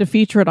wanted to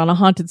feature it on a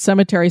haunted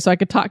cemetery so I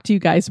could talk to you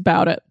guys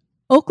about it.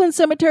 Oakland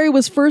Cemetery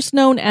was first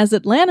known as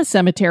Atlanta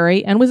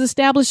Cemetery and was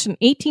established in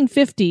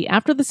 1850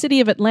 after the city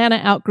of Atlanta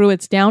outgrew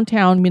its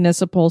downtown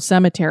municipal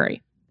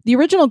cemetery. The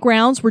original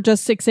grounds were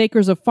just 6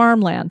 acres of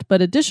farmland,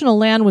 but additional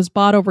land was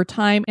bought over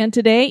time, and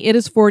today it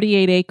is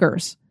 48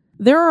 acres.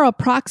 There are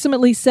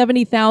approximately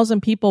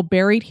 70,000 people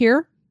buried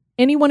here.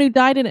 Anyone who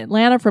died in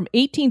Atlanta from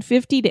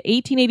 1850 to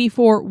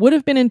 1884 would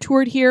have been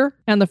interred here,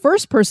 and the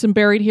first person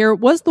buried here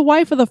was the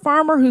wife of the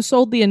farmer who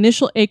sold the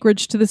initial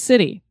acreage to the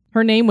city.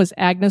 Her name was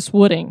Agnes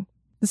Wooding.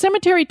 The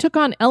cemetery took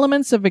on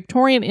elements of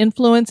Victorian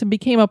influence and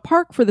became a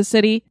park for the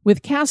city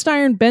with cast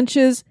iron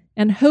benches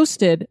and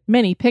hosted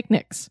many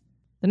picnics.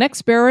 The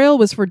next burial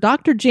was for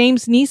Dr.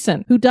 James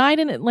Neeson, who died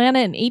in Atlanta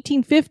in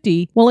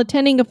 1850 while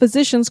attending a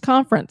physician's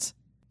conference.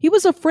 He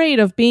was afraid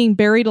of being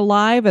buried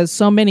alive, as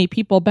so many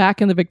people back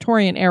in the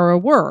Victorian era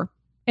were.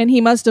 And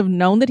he must have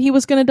known that he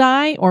was going to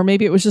die, or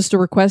maybe it was just a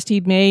request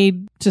he'd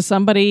made to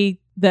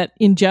somebody that,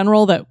 in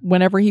general, that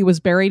whenever he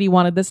was buried, he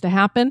wanted this to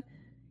happen.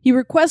 He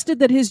requested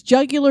that his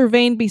jugular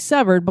vein be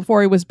severed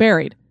before he was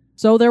buried.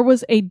 So there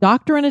was a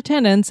doctor in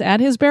attendance at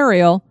his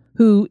burial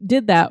who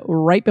did that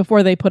right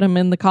before they put him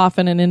in the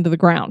coffin and into the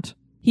ground.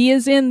 He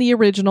is in the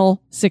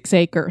original 6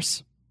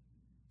 acres.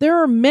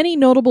 There are many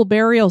notable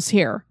burials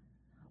here.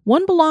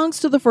 One belongs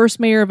to the first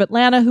mayor of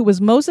Atlanta, who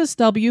was Moses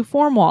W.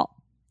 Formwalt.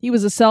 He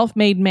was a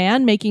self-made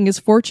man making his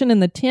fortune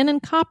in the tin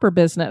and copper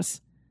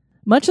business.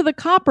 Much of the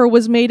copper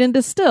was made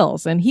into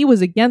stills, and he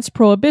was against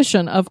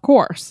prohibition, of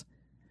course.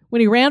 When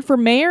he ran for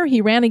mayor,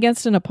 he ran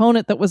against an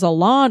opponent that was a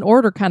law and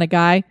order kind of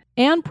guy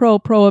and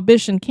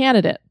pro-prohibition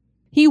candidate.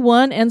 He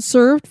won and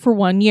served for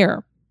 1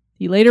 year.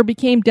 He later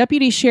became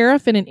deputy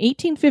sheriff, and in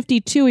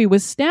 1852 he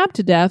was stabbed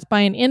to death by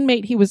an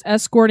inmate he was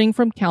escorting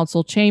from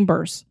council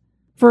chambers.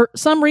 For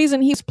some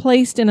reason, he was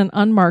placed in an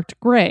unmarked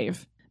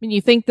grave. When you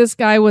think this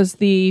guy was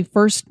the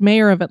first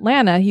mayor of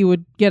Atlanta, he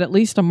would get at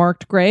least a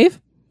marked grave.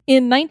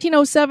 In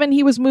 1907,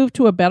 he was moved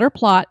to a better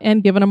plot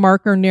and given a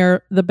marker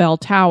near the Bell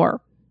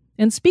Tower.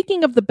 And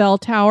speaking of the Bell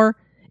Tower,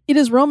 it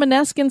is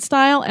Romanesque in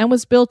style and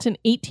was built in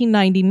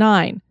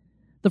 1899.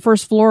 The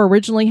first floor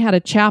originally had a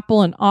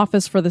chapel and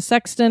office for the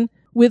sexton,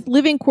 with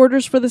living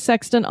quarters for the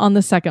sexton on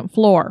the second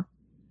floor.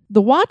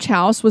 The watch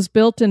house was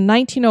built in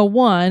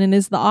 1901 and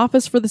is the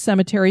office for the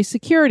cemetery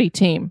security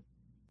team.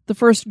 The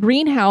first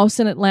greenhouse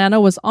in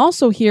Atlanta was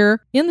also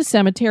here in the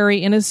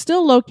cemetery and is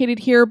still located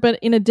here, but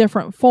in a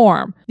different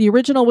form. The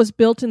original was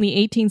built in the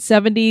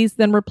 1870s,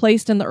 then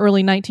replaced in the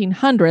early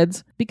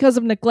 1900s. Because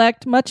of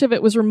neglect, much of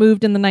it was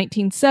removed in the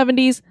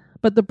 1970s,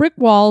 but the brick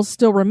walls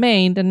still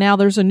remained, and now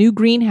there's a new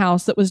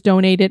greenhouse that was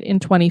donated in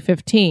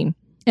 2015.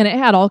 And it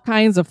had all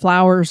kinds of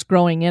flowers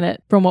growing in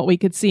it, from what we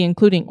could see,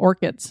 including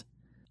orchids.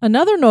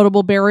 Another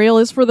notable burial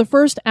is for the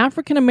first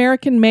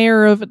African-American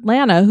mayor of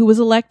Atlanta, who was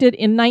elected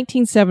in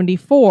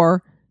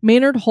 1974,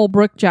 Maynard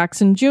Holbrook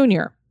Jackson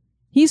Jr.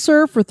 He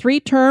served for 3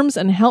 terms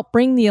and helped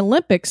bring the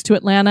Olympics to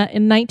Atlanta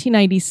in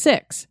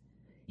 1996.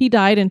 He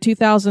died in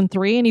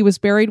 2003, and he was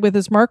buried with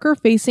his marker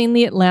facing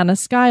the Atlanta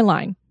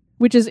skyline,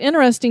 which is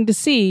interesting to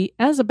see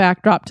as a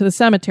backdrop to the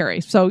cemetery.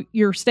 So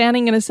you're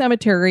standing in a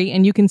cemetery,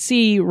 and you can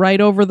see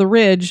right over the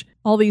ridge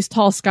all these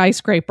tall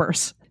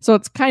skyscrapers. So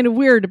it's kind of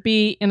weird to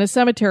be in a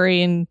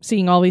cemetery and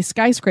seeing all these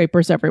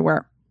skyscrapers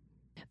everywhere.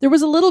 There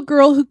was a little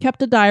girl who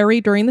kept a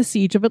diary during the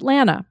siege of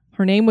Atlanta.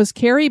 Her name was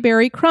Carrie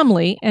Berry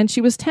Crumley, and she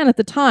was 10 at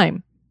the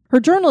time. Her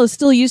journal is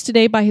still used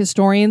today by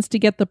historians to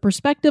get the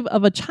perspective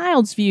of a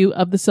child's view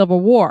of the Civil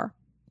War.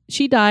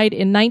 She died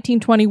in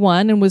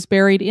 1921 and was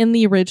buried in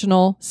the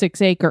original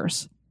 6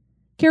 acres.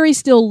 Carrie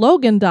Steele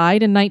Logan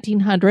died in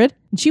 1900,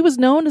 and she was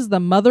known as the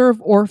Mother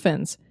of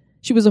Orphans.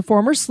 She was a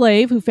former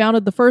slave who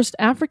founded the first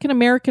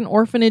African-American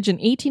orphanage in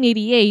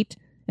 1888,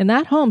 and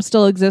that home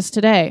still exists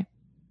today.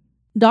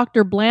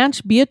 Dr.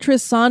 Blanche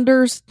Beatrice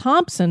Saunders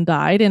Thompson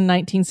died in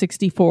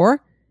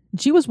 1964,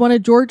 and she was one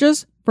of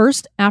Georgia's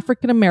first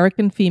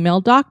African-American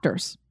female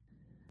doctors.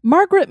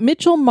 Margaret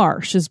Mitchell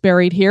Marsh is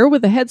buried here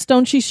with a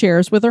headstone she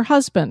shares with her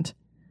husband.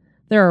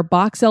 There are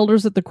box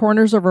elders at the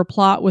corners of her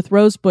plot with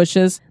rose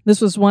bushes. This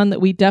was one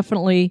that we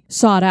definitely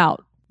sought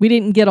out. We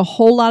didn't get a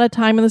whole lot of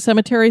time in the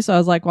cemetery, so I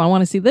was like, well, I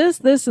want to see this,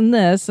 this, and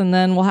this, and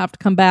then we'll have to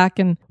come back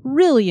and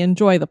really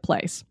enjoy the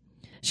place.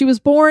 She was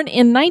born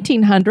in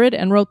 1900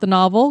 and wrote the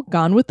novel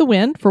Gone with the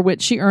Wind, for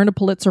which she earned a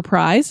Pulitzer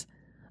Prize.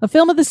 A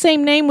film of the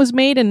same name was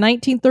made in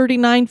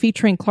 1939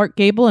 featuring Clark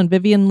Gable and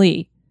Vivian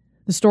Leigh.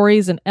 The story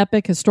is an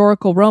epic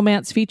historical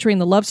romance featuring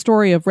the love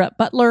story of Rhett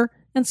Butler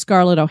and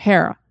Scarlett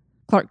O'Hara.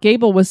 Clark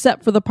Gable was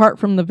set for the part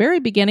from the very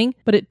beginning,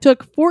 but it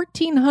took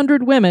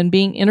 1,400 women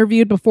being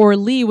interviewed before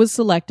Leigh was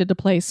selected to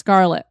play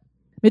Scarlett.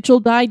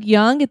 Mitchell died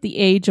young at the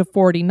age of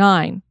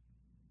 49.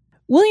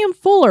 William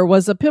Fuller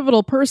was a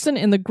pivotal person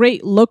in the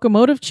Great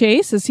Locomotive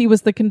Chase, as he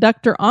was the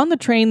conductor on the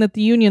train that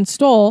the Union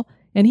stole,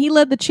 and he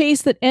led the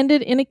chase that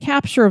ended in a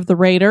capture of the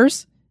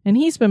raiders, and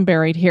he's been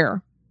buried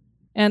here.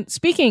 And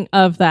speaking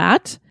of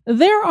that,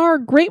 there are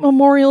great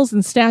memorials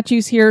and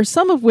statues here,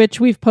 some of which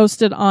we've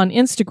posted on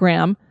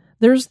Instagram.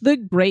 There's the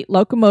Great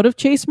Locomotive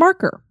Chase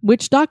marker,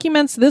 which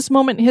documents this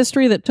moment in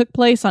history that took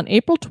place on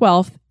April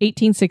 12,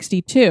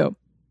 1862.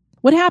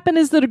 What happened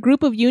is that a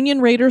group of Union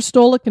raiders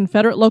stole a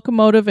Confederate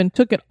locomotive and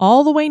took it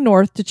all the way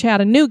north to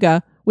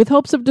Chattanooga with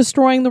hopes of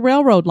destroying the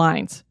railroad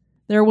lines.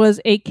 There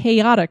was a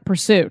chaotic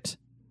pursuit.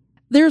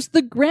 There's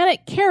the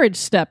granite carriage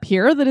step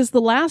here that is the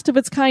last of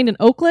its kind in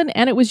Oakland,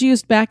 and it was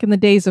used back in the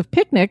days of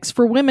picnics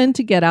for women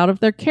to get out of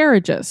their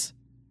carriages.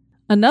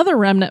 Another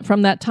remnant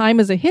from that time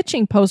is a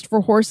hitching post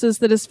for horses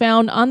that is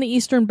found on the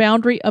eastern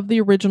boundary of the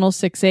original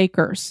 6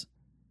 acres.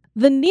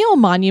 The Neal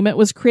Monument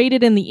was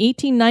created in the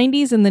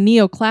 1890s in the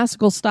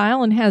neoclassical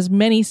style and has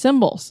many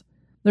symbols.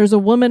 There's a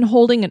woman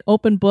holding an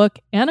open book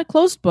and a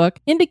closed book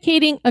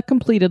indicating a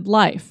completed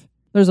life.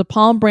 There's a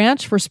palm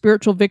branch for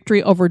spiritual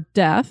victory over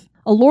death,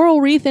 a laurel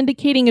wreath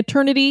indicating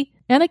eternity,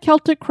 and a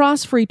Celtic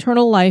cross for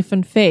eternal life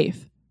and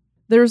faith.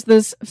 There's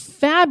this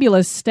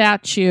fabulous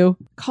statue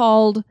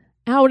called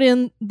Out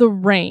in the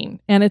Rain,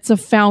 and it's a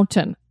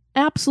fountain.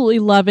 Absolutely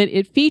love it.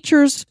 It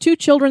features 2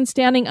 children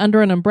standing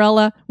under an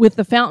umbrella with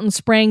the fountain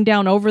spraying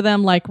down over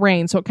them like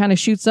rain. So it kind of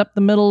shoots up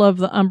the middle of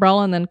the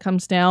umbrella and then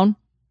comes down.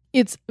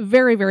 It's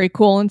very, very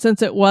cool. And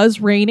since it was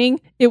raining,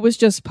 it was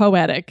just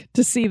poetic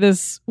to see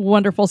this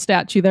wonderful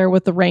statue there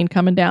with the rain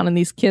coming down and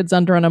these kids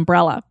under an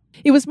umbrella.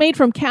 It was made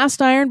from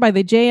cast iron by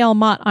the J.L.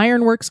 Mott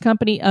Ironworks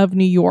Company of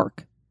New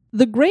York.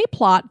 The gray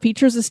plot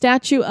features a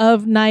statue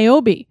of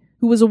Niobe,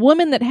 who was a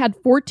woman that had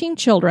 14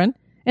 children,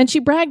 and she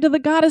bragged to the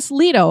goddess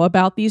Leto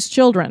about these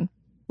children.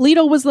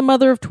 Leto was the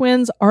mother of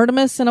twins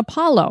Artemis and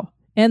Apollo,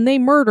 and they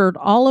murdered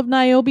all of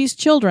Niobe's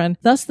children.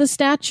 Thus, the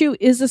statue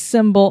is a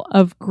symbol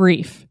of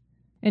grief.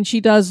 And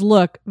she does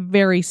look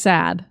very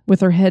sad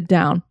with her head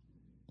down.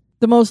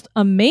 The most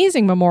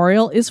amazing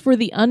memorial is for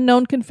the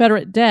unknown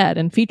Confederate dead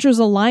and features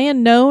a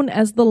lion known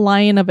as the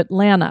Lion of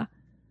Atlanta.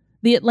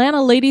 The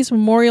Atlanta Ladies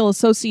Memorial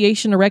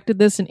Association erected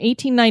this in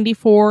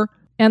 1894,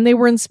 and they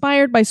were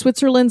inspired by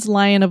Switzerland's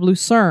Lion of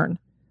Lucerne.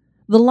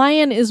 The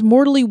lion is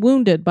mortally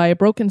wounded by a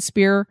broken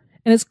spear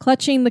and is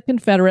clutching the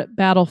Confederate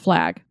battle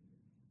flag.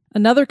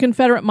 Another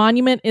Confederate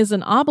monument is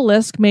an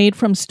obelisk made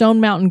from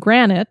Stone Mountain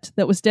granite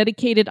that was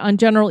dedicated on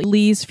General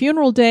Lee's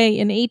funeral day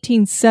in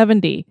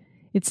 1870.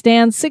 It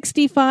stands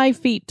 65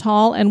 feet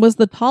tall and was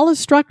the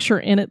tallest structure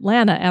in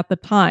Atlanta at the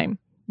time,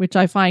 which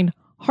I find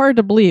hard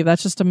to believe.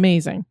 That's just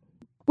amazing.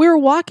 We were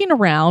walking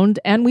around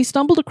and we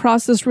stumbled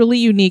across this really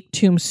unique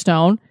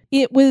tombstone.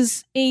 It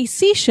was a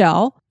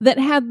seashell that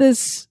had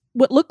this,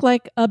 what looked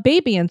like a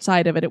baby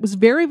inside of it. It was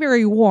very,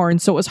 very worn,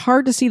 so it was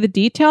hard to see the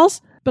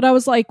details. But I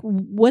was like,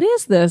 what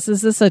is this?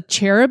 Is this a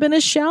cherub in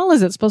a shell?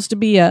 Is it supposed to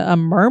be a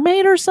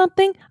mermaid or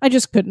something? I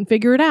just couldn't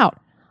figure it out.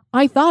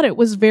 I thought it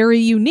was very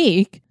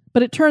unique,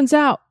 but it turns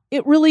out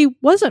it really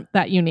wasn't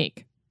that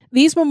unique.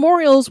 These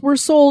memorials were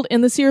sold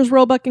in the Sears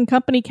Roebuck and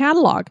Company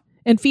catalog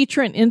and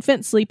feature an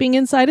infant sleeping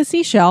inside a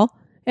seashell,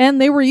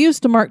 and they were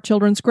used to mark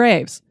children's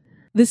graves.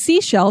 The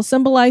seashell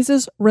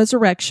symbolizes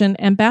resurrection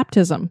and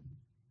baptism.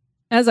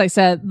 As I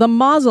said, the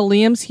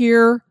mausoleums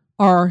here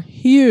are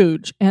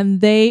huge,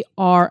 and they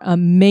are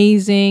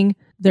amazing.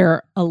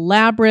 They're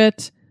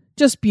elaborate,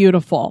 just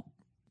beautiful.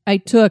 I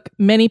took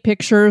many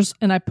pictures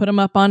and I put them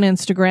up on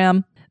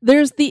Instagram.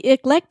 There's the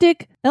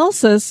eclectic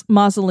Elsis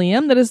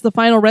Mausoleum that is the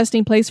final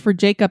resting place for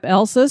Jacob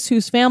Elsis,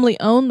 whose family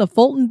owned the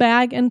Fulton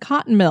Bag and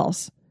Cotton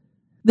Mills.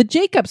 The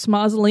Jacobs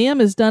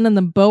Mausoleum is done in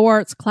the Beaux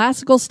Arts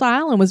classical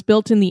style and was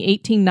built in the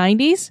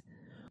 1890s.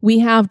 We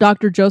have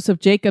Dr. Joseph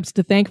Jacobs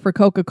to thank for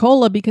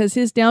Coca-Cola because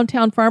his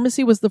downtown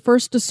pharmacy was the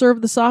first to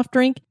serve the soft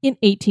drink in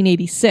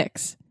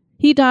 1886.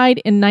 He died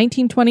in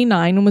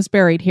 1929 and was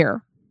buried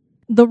here.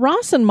 The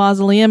Rawson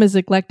Mausoleum is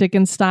eclectic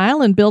in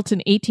style and built in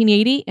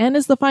 1880 and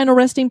is the final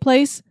resting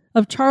place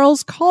of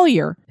Charles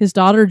Collier, his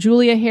daughter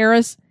Julia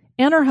Harris,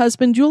 and her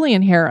husband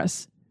Julian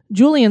Harris.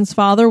 Julian's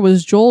father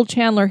was Joel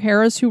Chandler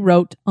Harris, who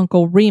wrote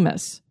Uncle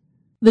Remus.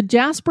 The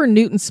Jasper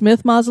Newton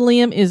Smith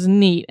Mausoleum is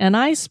neat, and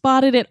I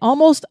spotted it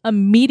almost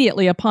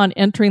immediately upon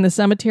entering the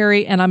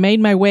cemetery, and I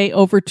made my way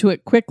over to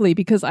it quickly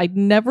because I'd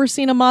never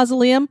seen a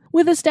mausoleum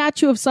with a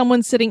statue of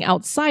someone sitting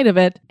outside of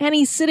it, and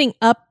he's sitting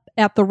up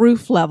at the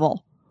roof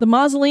level. The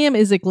mausoleum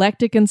is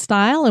eclectic in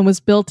style and was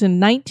built in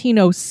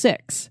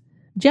 1906.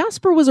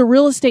 Jasper was a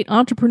real estate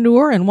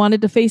entrepreneur and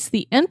wanted to face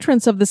the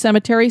entrance of the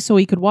cemetery so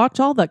he could watch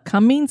all the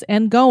comings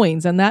and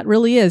goings, and that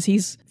really is.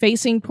 He's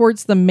facing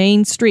towards the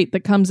main street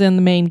that comes in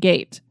the main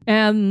gate.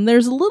 And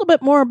there's a little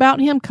bit more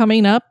about him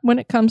coming up when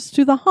it comes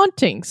to the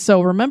hauntings,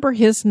 so remember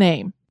his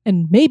name.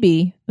 And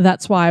maybe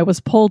that's why I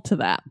was pulled to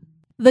that.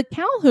 The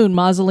Calhoun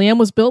Mausoleum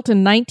was built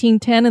in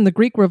 1910 in the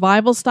Greek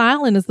Revival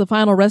style and is the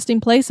final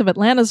resting place of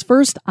Atlanta's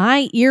first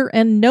eye, ear,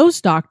 and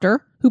nose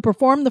doctor who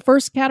performed the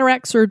first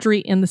cataract surgery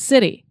in the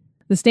city.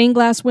 The stained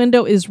glass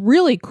window is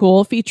really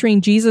cool,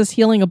 featuring Jesus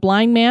healing a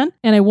blind man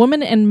and a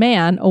woman and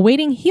man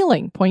awaiting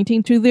healing,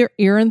 pointing to their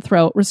ear and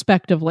throat,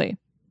 respectively.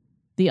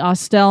 The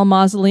Austell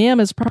Mausoleum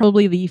is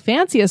probably the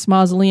fanciest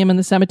mausoleum in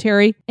the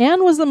cemetery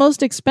and was the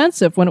most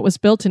expensive when it was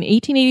built in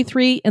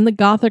 1883 in the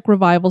Gothic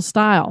Revival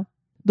style.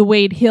 The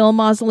Wade Hill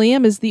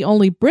Mausoleum is the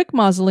only brick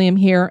mausoleum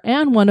here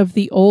and one of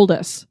the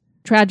oldest.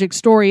 Tragic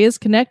story is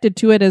connected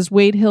to it as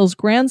Wade Hill's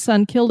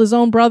grandson killed his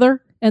own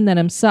brother and then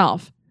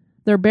himself.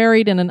 They're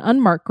buried in an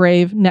unmarked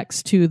grave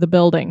next to the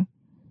building.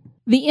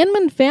 The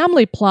Inman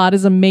family plot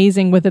is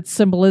amazing with its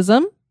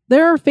symbolism.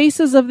 There are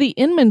faces of the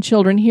Inman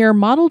children here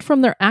modeled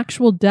from their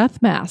actual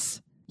death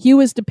masks.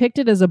 Hugh is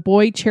depicted as a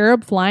boy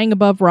cherub flying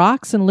above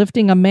rocks and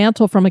lifting a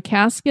mantle from a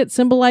casket,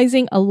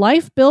 symbolizing a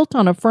life built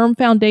on a firm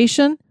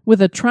foundation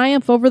with a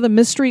triumph over the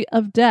mystery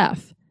of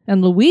death.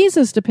 And Louise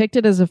is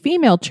depicted as a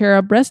female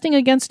cherub resting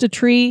against a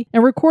tree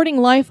and recording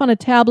life on a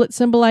tablet,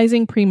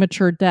 symbolizing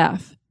premature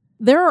death.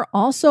 There are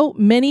also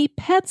many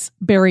pets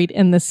buried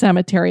in the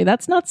cemetery.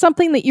 That's not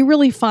something that you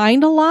really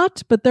find a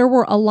lot, but there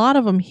were a lot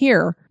of them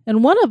here.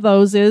 And one of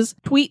those is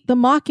Tweet the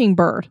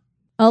Mockingbird.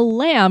 A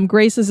lamb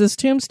graces his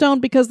tombstone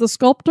because the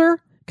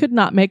sculptor could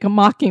not make a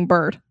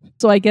mockingbird.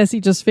 So I guess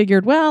he just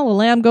figured, well, a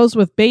lamb goes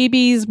with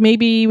babies.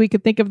 Maybe we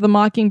could think of the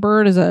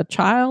mockingbird as a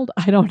child.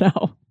 I don't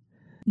know.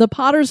 The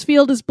Potter's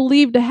Field is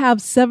believed to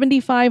have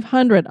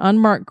 7,500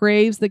 unmarked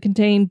graves that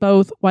contain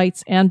both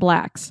whites and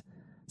blacks.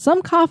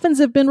 Some coffins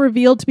have been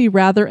revealed to be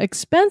rather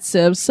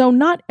expensive, so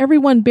not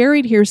everyone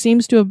buried here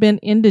seems to have been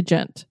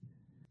indigent.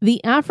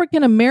 The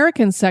African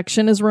American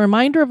section is a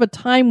reminder of a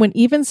time when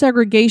even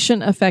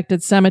segregation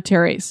affected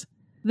cemeteries.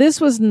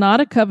 This was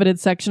not a coveted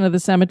section of the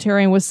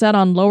cemetery and was set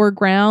on lower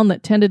ground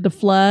that tended to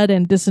flood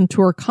and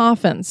disinter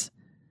coffins.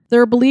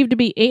 There are believed to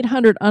be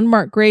 800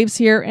 unmarked graves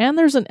here, and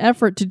there's an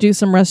effort to do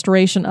some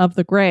restoration of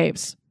the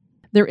graves.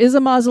 There is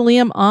a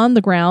mausoleum on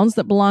the grounds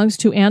that belongs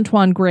to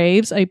Antoine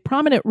Graves, a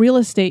prominent real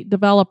estate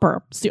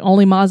developer. It's the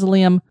only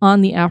mausoleum on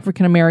the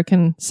African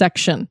American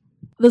section.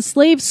 The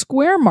Slave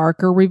Square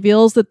marker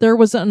reveals that there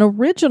was an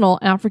original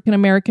African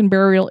American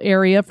burial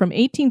area from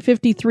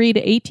 1853 to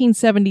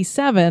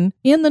 1877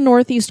 in the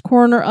northeast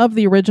corner of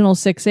the original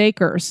 6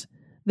 acres.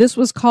 This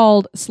was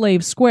called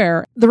Slave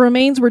Square. The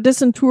remains were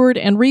disinterred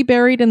and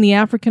reburied in the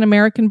African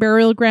American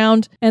burial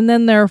ground, and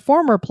then their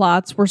former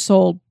plots were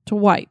sold to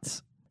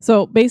whites.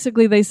 So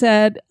basically they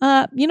said,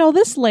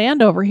 this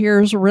land over here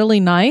is really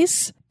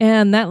nice,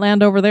 and that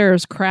land over there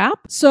is crap.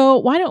 So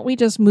why don't we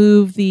just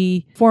move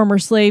the former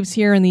slaves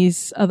here and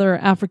these other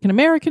African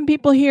American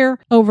people here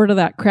over to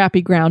that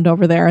crappy ground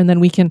over there, and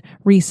then we can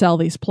resell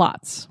these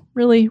plots.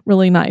 Really,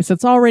 really nice.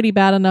 It's already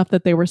bad enough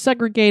that they were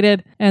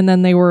segregated and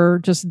then they were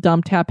just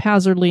dumped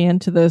haphazardly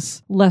into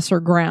this lesser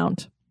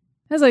ground.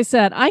 As I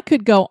said, I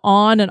could go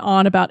on and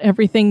on about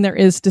everything there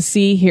is to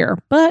see here,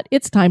 but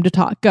it's time to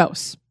talk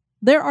ghosts.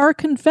 There are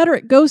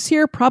Confederate ghosts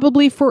here,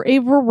 probably for a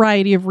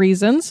variety of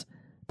reasons.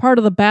 Part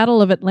of the Battle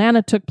of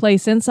Atlanta took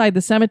place inside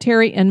the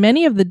cemetery, and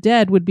many of the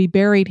dead would be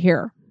buried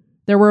here.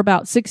 There were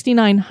about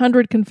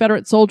 6,900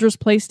 Confederate soldiers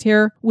placed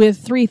here, with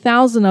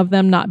 3,000 of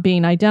them not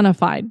being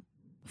identified.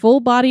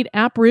 Full-bodied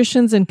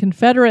apparitions in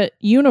Confederate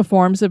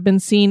uniforms have been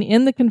seen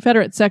in the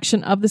Confederate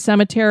section of the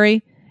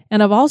cemetery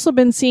and have also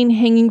been seen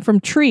hanging from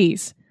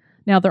trees.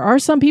 Now, there are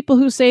some people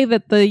who say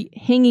that the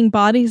hanging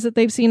bodies that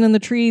they've seen in the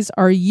trees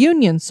are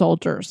Union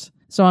soldiers.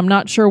 So I'm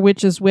not sure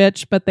which is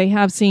which, but they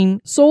have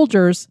seen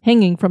soldiers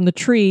hanging from the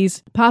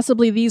trees.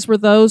 Possibly these were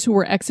those who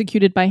were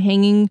executed by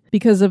hanging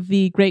because of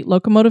the Great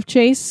Locomotive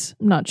Chase.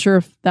 I'm not sure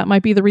if that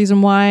might be the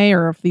reason why,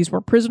 or if these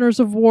were prisoners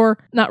of war.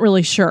 Not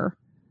really sure.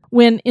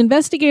 When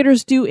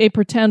investigators do a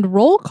pretend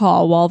roll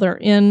call while they're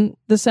in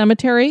the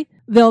cemetery,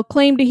 they'll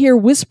claim to hear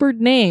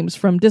whispered names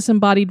from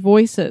disembodied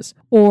voices,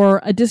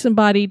 or a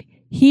disembodied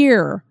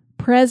here,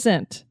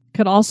 present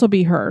could also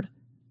be heard.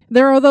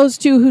 There are those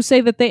too who say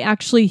that they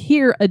actually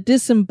hear a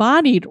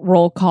disembodied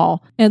roll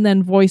call and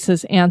then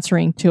voices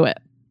answering to it.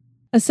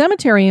 A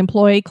cemetery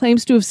employee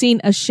claims to have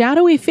seen a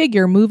shadowy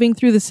figure moving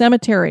through the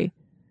cemetery.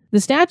 The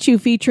statue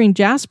featuring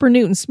Jasper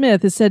Newton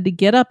Smith is said to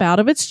get up out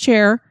of its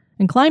chair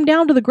and climb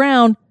down to the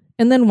ground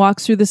and then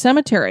walks through the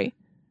cemetery.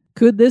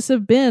 Could this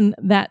have been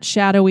that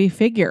shadowy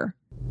figure?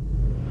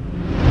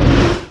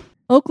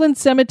 Oakland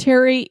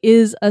Cemetery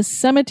is a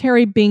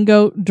cemetery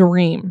bingo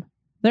dream.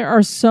 There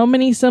are so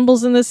many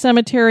symbols in this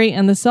cemetery,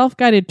 and the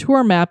self-guided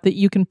tour map that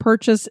you can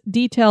purchase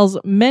details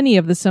many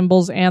of the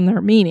symbols and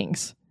their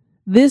meanings.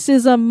 This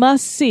is a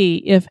must-see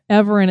if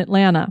ever in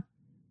Atlanta.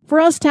 For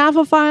us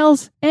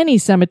Taphophiles, any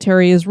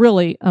cemetery is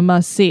really a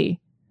must-see.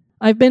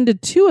 I've been to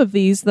 2 of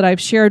these that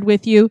I've shared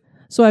with you,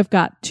 so I've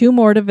got 2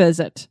 more to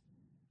visit.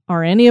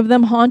 Are any of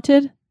them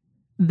haunted?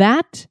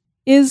 That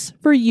is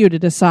for you to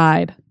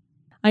decide.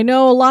 I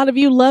know a lot of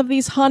you love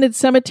these haunted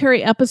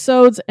cemetery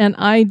episodes, and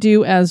I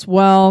do as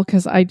well,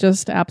 because I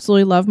just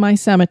absolutely love my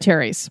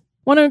cemeteries. I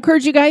want to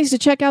encourage you guys to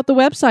check out the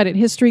website at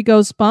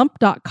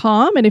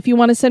historygoesbump.com, and if you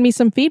want to send me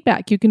some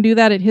feedback, you can do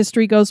that at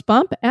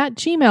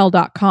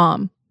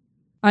historygoesbump@gmail.com.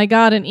 I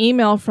got an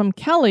email from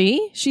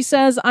Kelly. She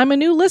says, I'm a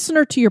new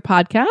listener to your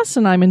podcast,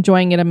 and I'm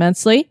enjoying it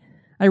immensely.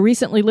 I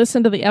recently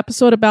listened to the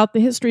episode about the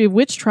history of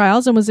witch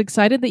trials and was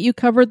excited that you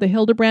covered the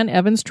Hildebrand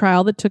Evans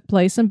trial that took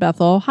place in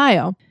Bethel,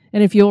 Ohio.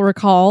 And if you'll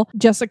recall,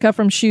 Jessica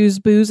from Shoes,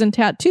 Booze, and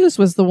Tattoos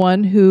was the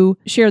one who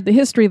shared the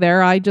history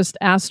there. I just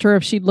asked her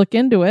if she'd look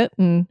into it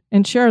and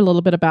share a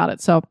little bit about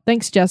it. So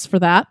thanks, Jess, for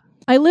that.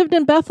 I lived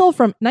in Bethel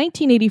from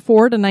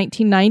 1984 to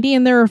 1990,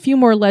 and there are a few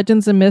more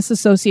legends and myths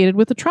associated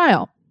with the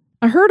trial.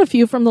 I heard a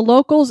few from the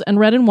locals and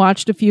read and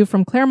watched a few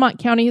from Claremont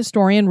County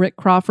historian Rick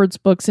Crawford's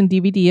books and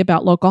DVD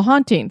about local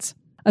hauntings.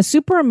 A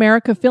Super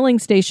America filling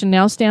station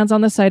now stands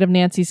on the site of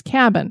Nancy's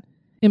cabin.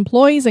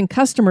 Employees and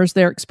customers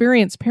there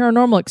experience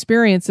paranormal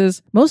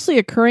experiences, mostly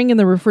occurring in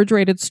the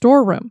refrigerated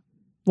storeroom.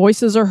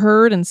 Voices are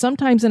heard, and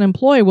sometimes an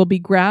employee will be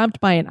grabbed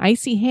by an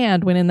icy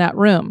hand when in that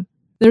room.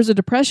 There's a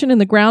depression in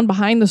the ground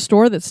behind the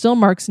store that still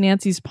marks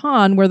Nancy's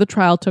pond where the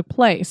trial took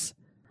place.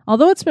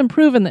 Although it's been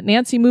proven that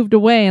Nancy moved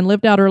away and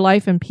lived out her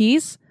life in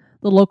peace,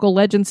 the local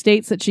legend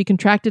states that she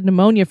contracted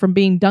pneumonia from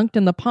being dunked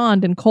in the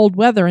pond in cold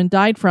weather and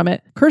died from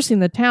it, cursing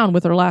the town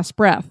with her last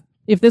breath.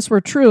 If this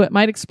were true, it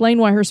might explain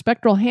why her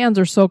spectral hands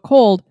are so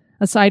cold,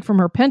 aside from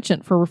her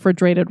penchant for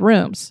refrigerated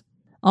rooms.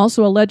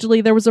 Also,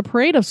 allegedly, there was a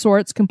parade of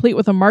sorts, complete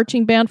with a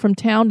marching band from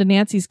town to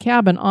Nancy's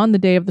cabin on the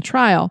day of the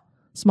trial.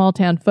 Small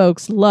town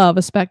folks love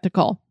a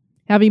spectacle.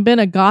 Having been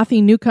a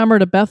gothy newcomer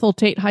to Bethel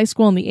Tate High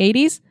School in the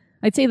 80s,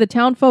 I'd say the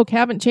town folk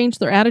haven't changed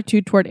their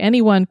attitude toward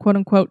anyone,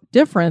 quote-unquote,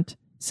 different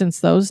since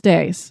those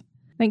days.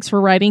 Thanks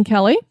for writing,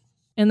 Kelly.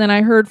 And then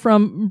I heard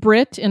from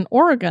Britt in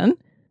Oregon.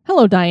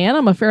 Hello, Diane.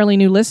 I'm a fairly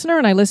new listener,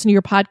 and I listen to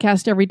your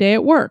podcast every day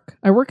at work.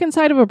 I work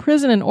inside of a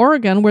prison in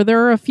Oregon where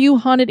there are a few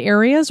haunted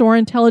areas or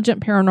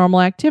intelligent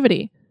paranormal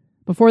activity.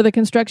 Before the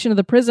construction of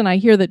the prison, I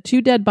hear that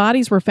 2 dead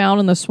bodies were found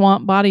in the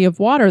swamp body of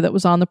water that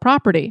was on the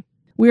property.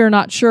 We are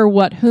not sure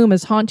whom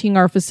is haunting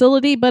our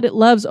facility, but it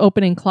loves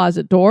opening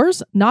closet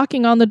doors,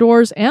 knocking on the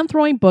doors, and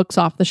throwing books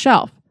off the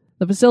shelf.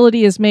 The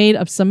facility is made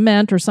of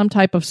cement or some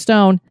type of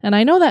stone, and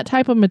I know that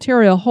type of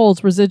material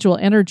holds residual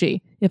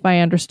energy, if I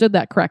understood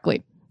that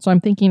correctly. So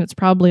I'm thinking it's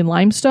probably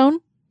limestone.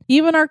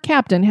 Even our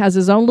captain has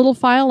his own little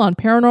file on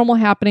paranormal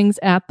happenings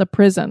at the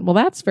prison. Well,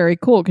 that's very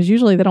cool, because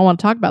usually they don't want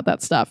to talk about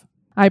that stuff.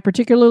 I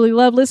particularly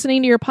love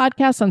listening to your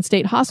podcast on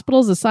state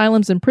hospitals,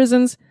 asylums, and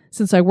prisons,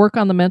 since I work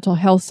on the mental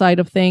health side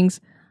of things.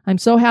 I'm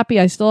so happy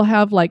I still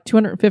have like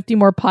 250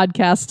 more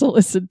podcasts to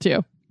listen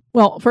to.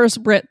 Well,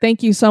 first, Britt,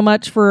 thank you so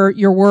much for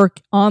your work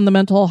on the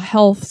mental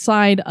health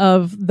side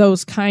of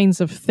those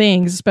kinds of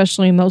things,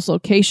 especially in those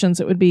locations.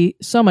 It would be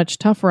so much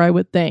tougher, I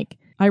would think.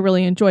 I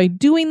really enjoy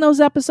doing those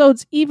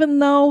episodes, even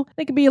though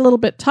they can be a little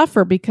bit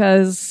tougher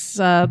because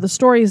the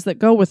stories that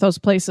go with those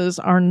places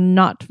are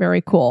not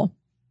very cool.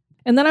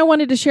 And then I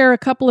wanted to share a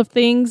couple of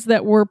things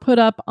that were put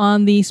up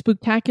on the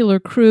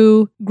Spooktacular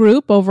Crew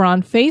group over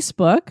on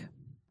Facebook.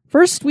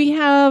 First, we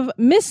have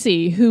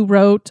Missy, who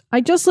wrote,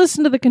 I just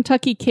listened to the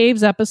Kentucky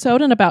Caves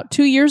episode, and about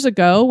 2 years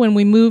ago, when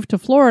we moved to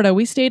Florida,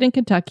 we stayed in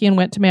Kentucky and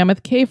went to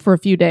Mammoth Cave for a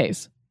few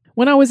days.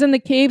 When I was in the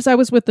caves, I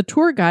was with the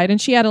tour guide, and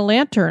she had a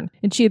lantern,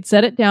 and she had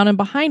set it down, and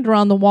behind her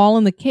on the wall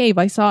in the cave,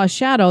 I saw a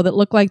shadow that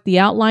looked like the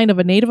outline of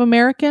a Native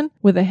American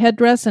with a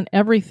headdress and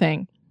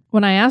everything.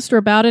 When I asked her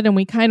about it and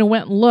we kind of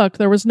went and looked,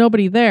 there was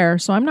nobody there,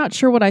 so I'm not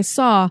sure what I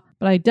saw,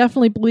 but I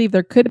definitely believe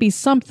there could be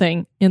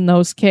something in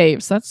those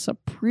caves. That's a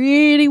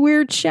pretty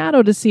weird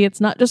shadow to see. It's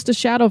not just a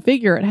shadow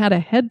figure. It had a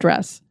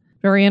headdress.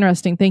 Very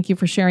interesting. Thank you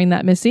for sharing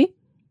that, Missy.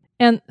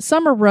 And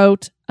Summer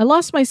wrote, I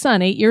lost my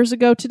son 8 years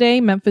ago today,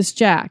 Memphis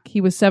Jack.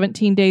 He was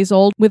 17 days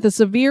old with a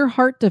severe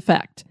heart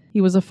defect. He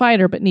was a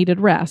fighter but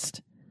needed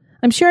rest.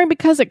 I'm sharing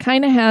because it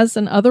kind of has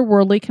an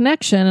otherworldly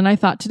connection, and I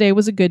thought today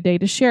was a good day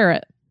to share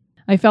it.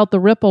 I felt the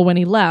ripple when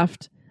he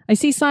left. I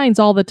see signs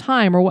all the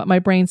time, or what my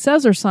brain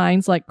says are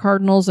signs, like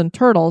cardinals and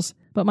turtles,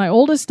 but my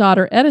oldest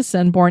daughter,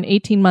 Edison, born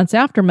 18 months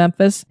after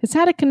Memphis, has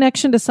had a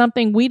connection to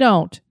something we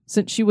don't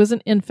since she was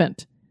an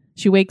infant.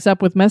 She wakes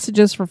up with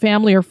messages for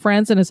family or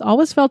friends and has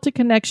always felt a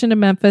connection to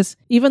Memphis,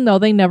 even though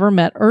they never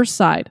met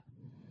Earthside.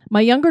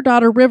 My younger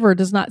daughter, River,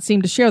 does not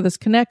seem to share this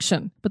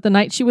connection, but the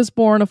night she was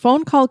born, a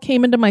phone call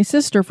came into my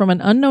sister from an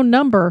unknown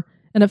number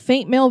and a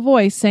faint male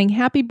voice saying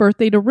happy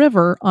birthday to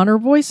River on her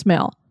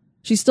voicemail.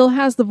 She still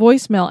has the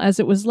voicemail as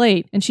it was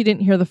late, and she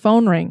didn't hear the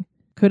phone ring.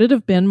 Could it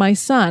have been my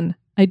son?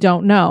 I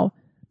don't know,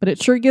 but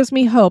it sure gives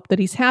me hope that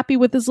he's happy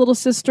with his little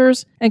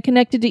sisters and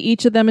connected to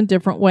each of them in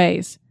different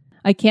ways.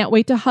 I can't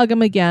wait to hug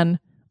him again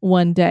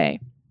one day.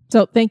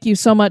 So thank you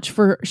so much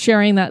for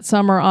sharing that,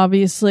 Summer.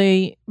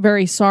 Obviously,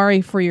 very sorry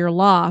for your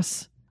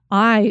loss.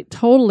 I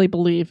totally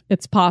believe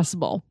it's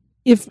possible.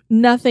 If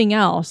nothing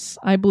else,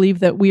 I believe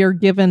that we are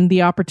given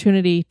the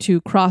opportunity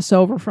to cross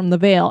over from the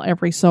veil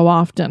every so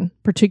often,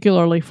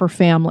 particularly for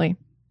family.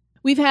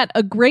 We've had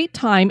a great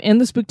time in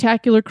the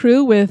Spooktacular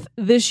Crew with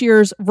this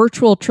year's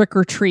virtual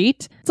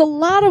trick-or-treat. It's a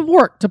lot of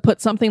work to put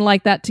something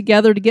like that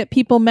together to get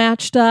people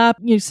matched up.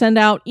 You send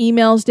out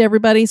emails to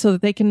everybody so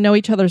that they can know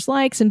each other's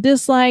likes and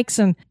dislikes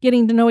and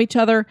getting to know each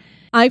other.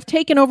 I've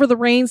taken over the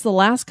reins the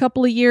last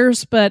couple of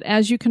years, but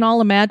as you can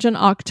all imagine,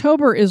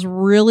 October is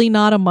really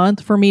not a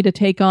month for me to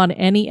take on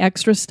any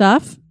extra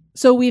stuff.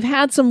 So we've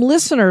had some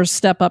listeners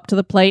step up to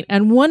the plate,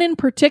 and one in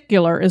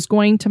particular is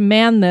going to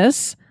man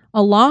this,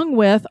 along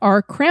with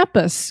our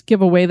Krampus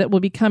giveaway that will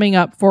be coming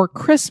up for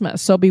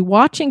Christmas. So be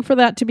watching for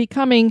that to be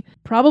coming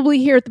probably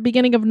here at the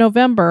beginning of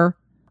November.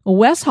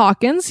 Wes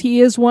Hawkins,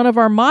 he is one of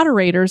our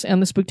moderators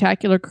in the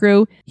Spooktacular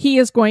Crew. He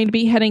is going to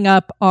be heading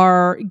up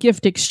our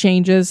gift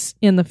exchanges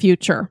in the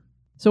future.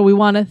 So we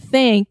want to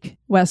thank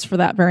Wes for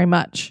that very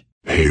much.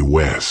 Hey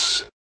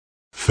Wes,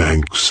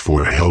 thanks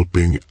for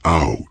helping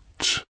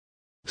out.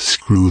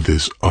 Screw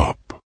this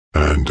up,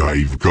 and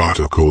I've got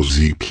a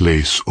cozy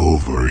place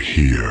over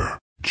here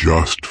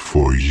just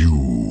for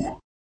you.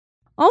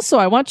 Also,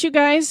 I want you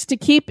guys to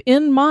keep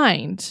in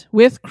mind,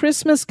 with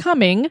Christmas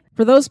coming,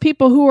 for those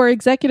people who are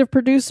executive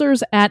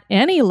producers at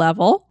any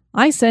level,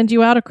 I send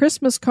you out a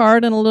Christmas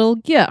card and a little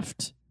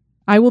gift.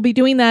 I will be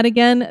doing that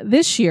again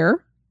this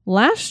year.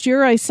 Last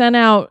year, I sent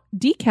out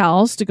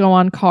decals to go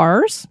on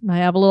cars. I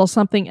have a little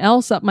something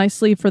else up my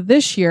sleeve for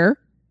this year.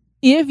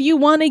 If you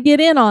want to get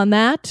in on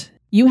that,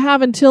 you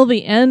have until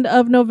the end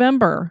of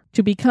November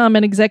to become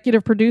an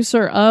executive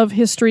producer of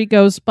History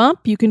Goes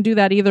Bump. You can do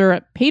that either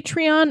at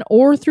Patreon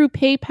or through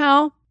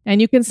PayPal, and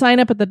you can sign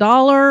up at the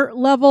 $1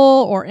 level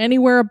or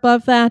anywhere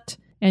above that,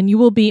 and you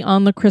will be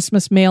on the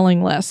Christmas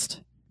mailing list.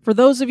 For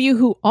those of you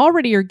who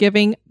already are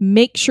giving,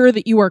 make sure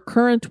that you are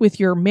current with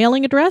your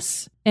mailing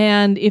address.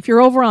 And if you're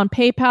over on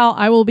PayPal,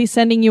 I will be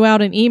sending you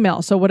out an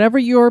email. So whatever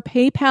your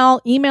PayPal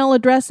email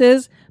address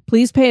is,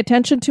 please pay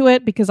attention to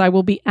it because I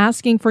will be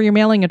asking for your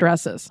mailing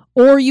addresses.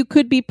 Or you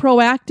could be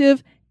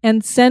proactive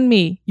and send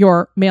me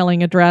your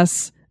mailing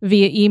address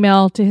via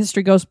email to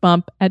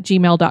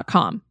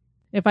historygoesbump@gmail.com.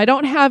 If I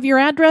don't have your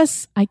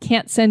address, I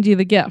can't send you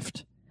the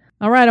gift.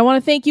 All right, I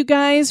want to thank you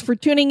guys for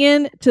tuning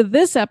in to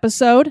this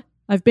episode.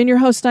 I've been your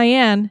host,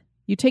 Diane.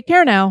 You take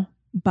care now.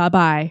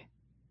 Bye-bye.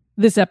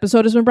 This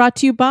episode has been brought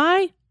to you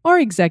by our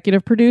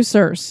executive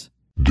producers.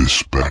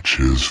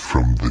 Dispatches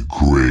from the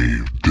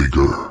Grave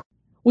Digger.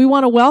 We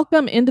want to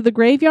welcome into the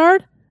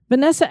graveyard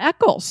Vanessa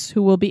Eccles,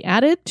 who will be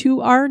added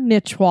to our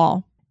niche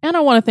wall. And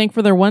I want to thank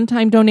for their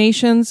one-time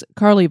donations,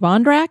 Carly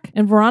Vondrak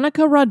and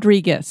Veronica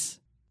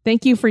Rodriguez.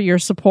 Thank you for your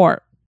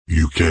support.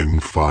 You can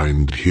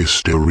find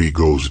History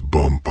Goes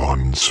Bump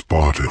on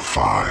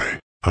Spotify,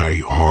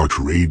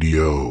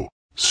 iHeartRadio,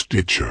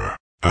 Stitcher,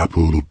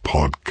 Apple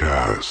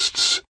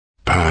Podcasts,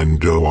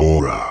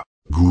 Pandora,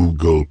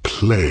 Google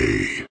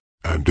Play,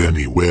 and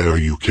anywhere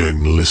you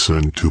can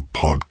listen to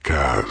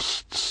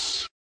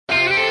podcasts.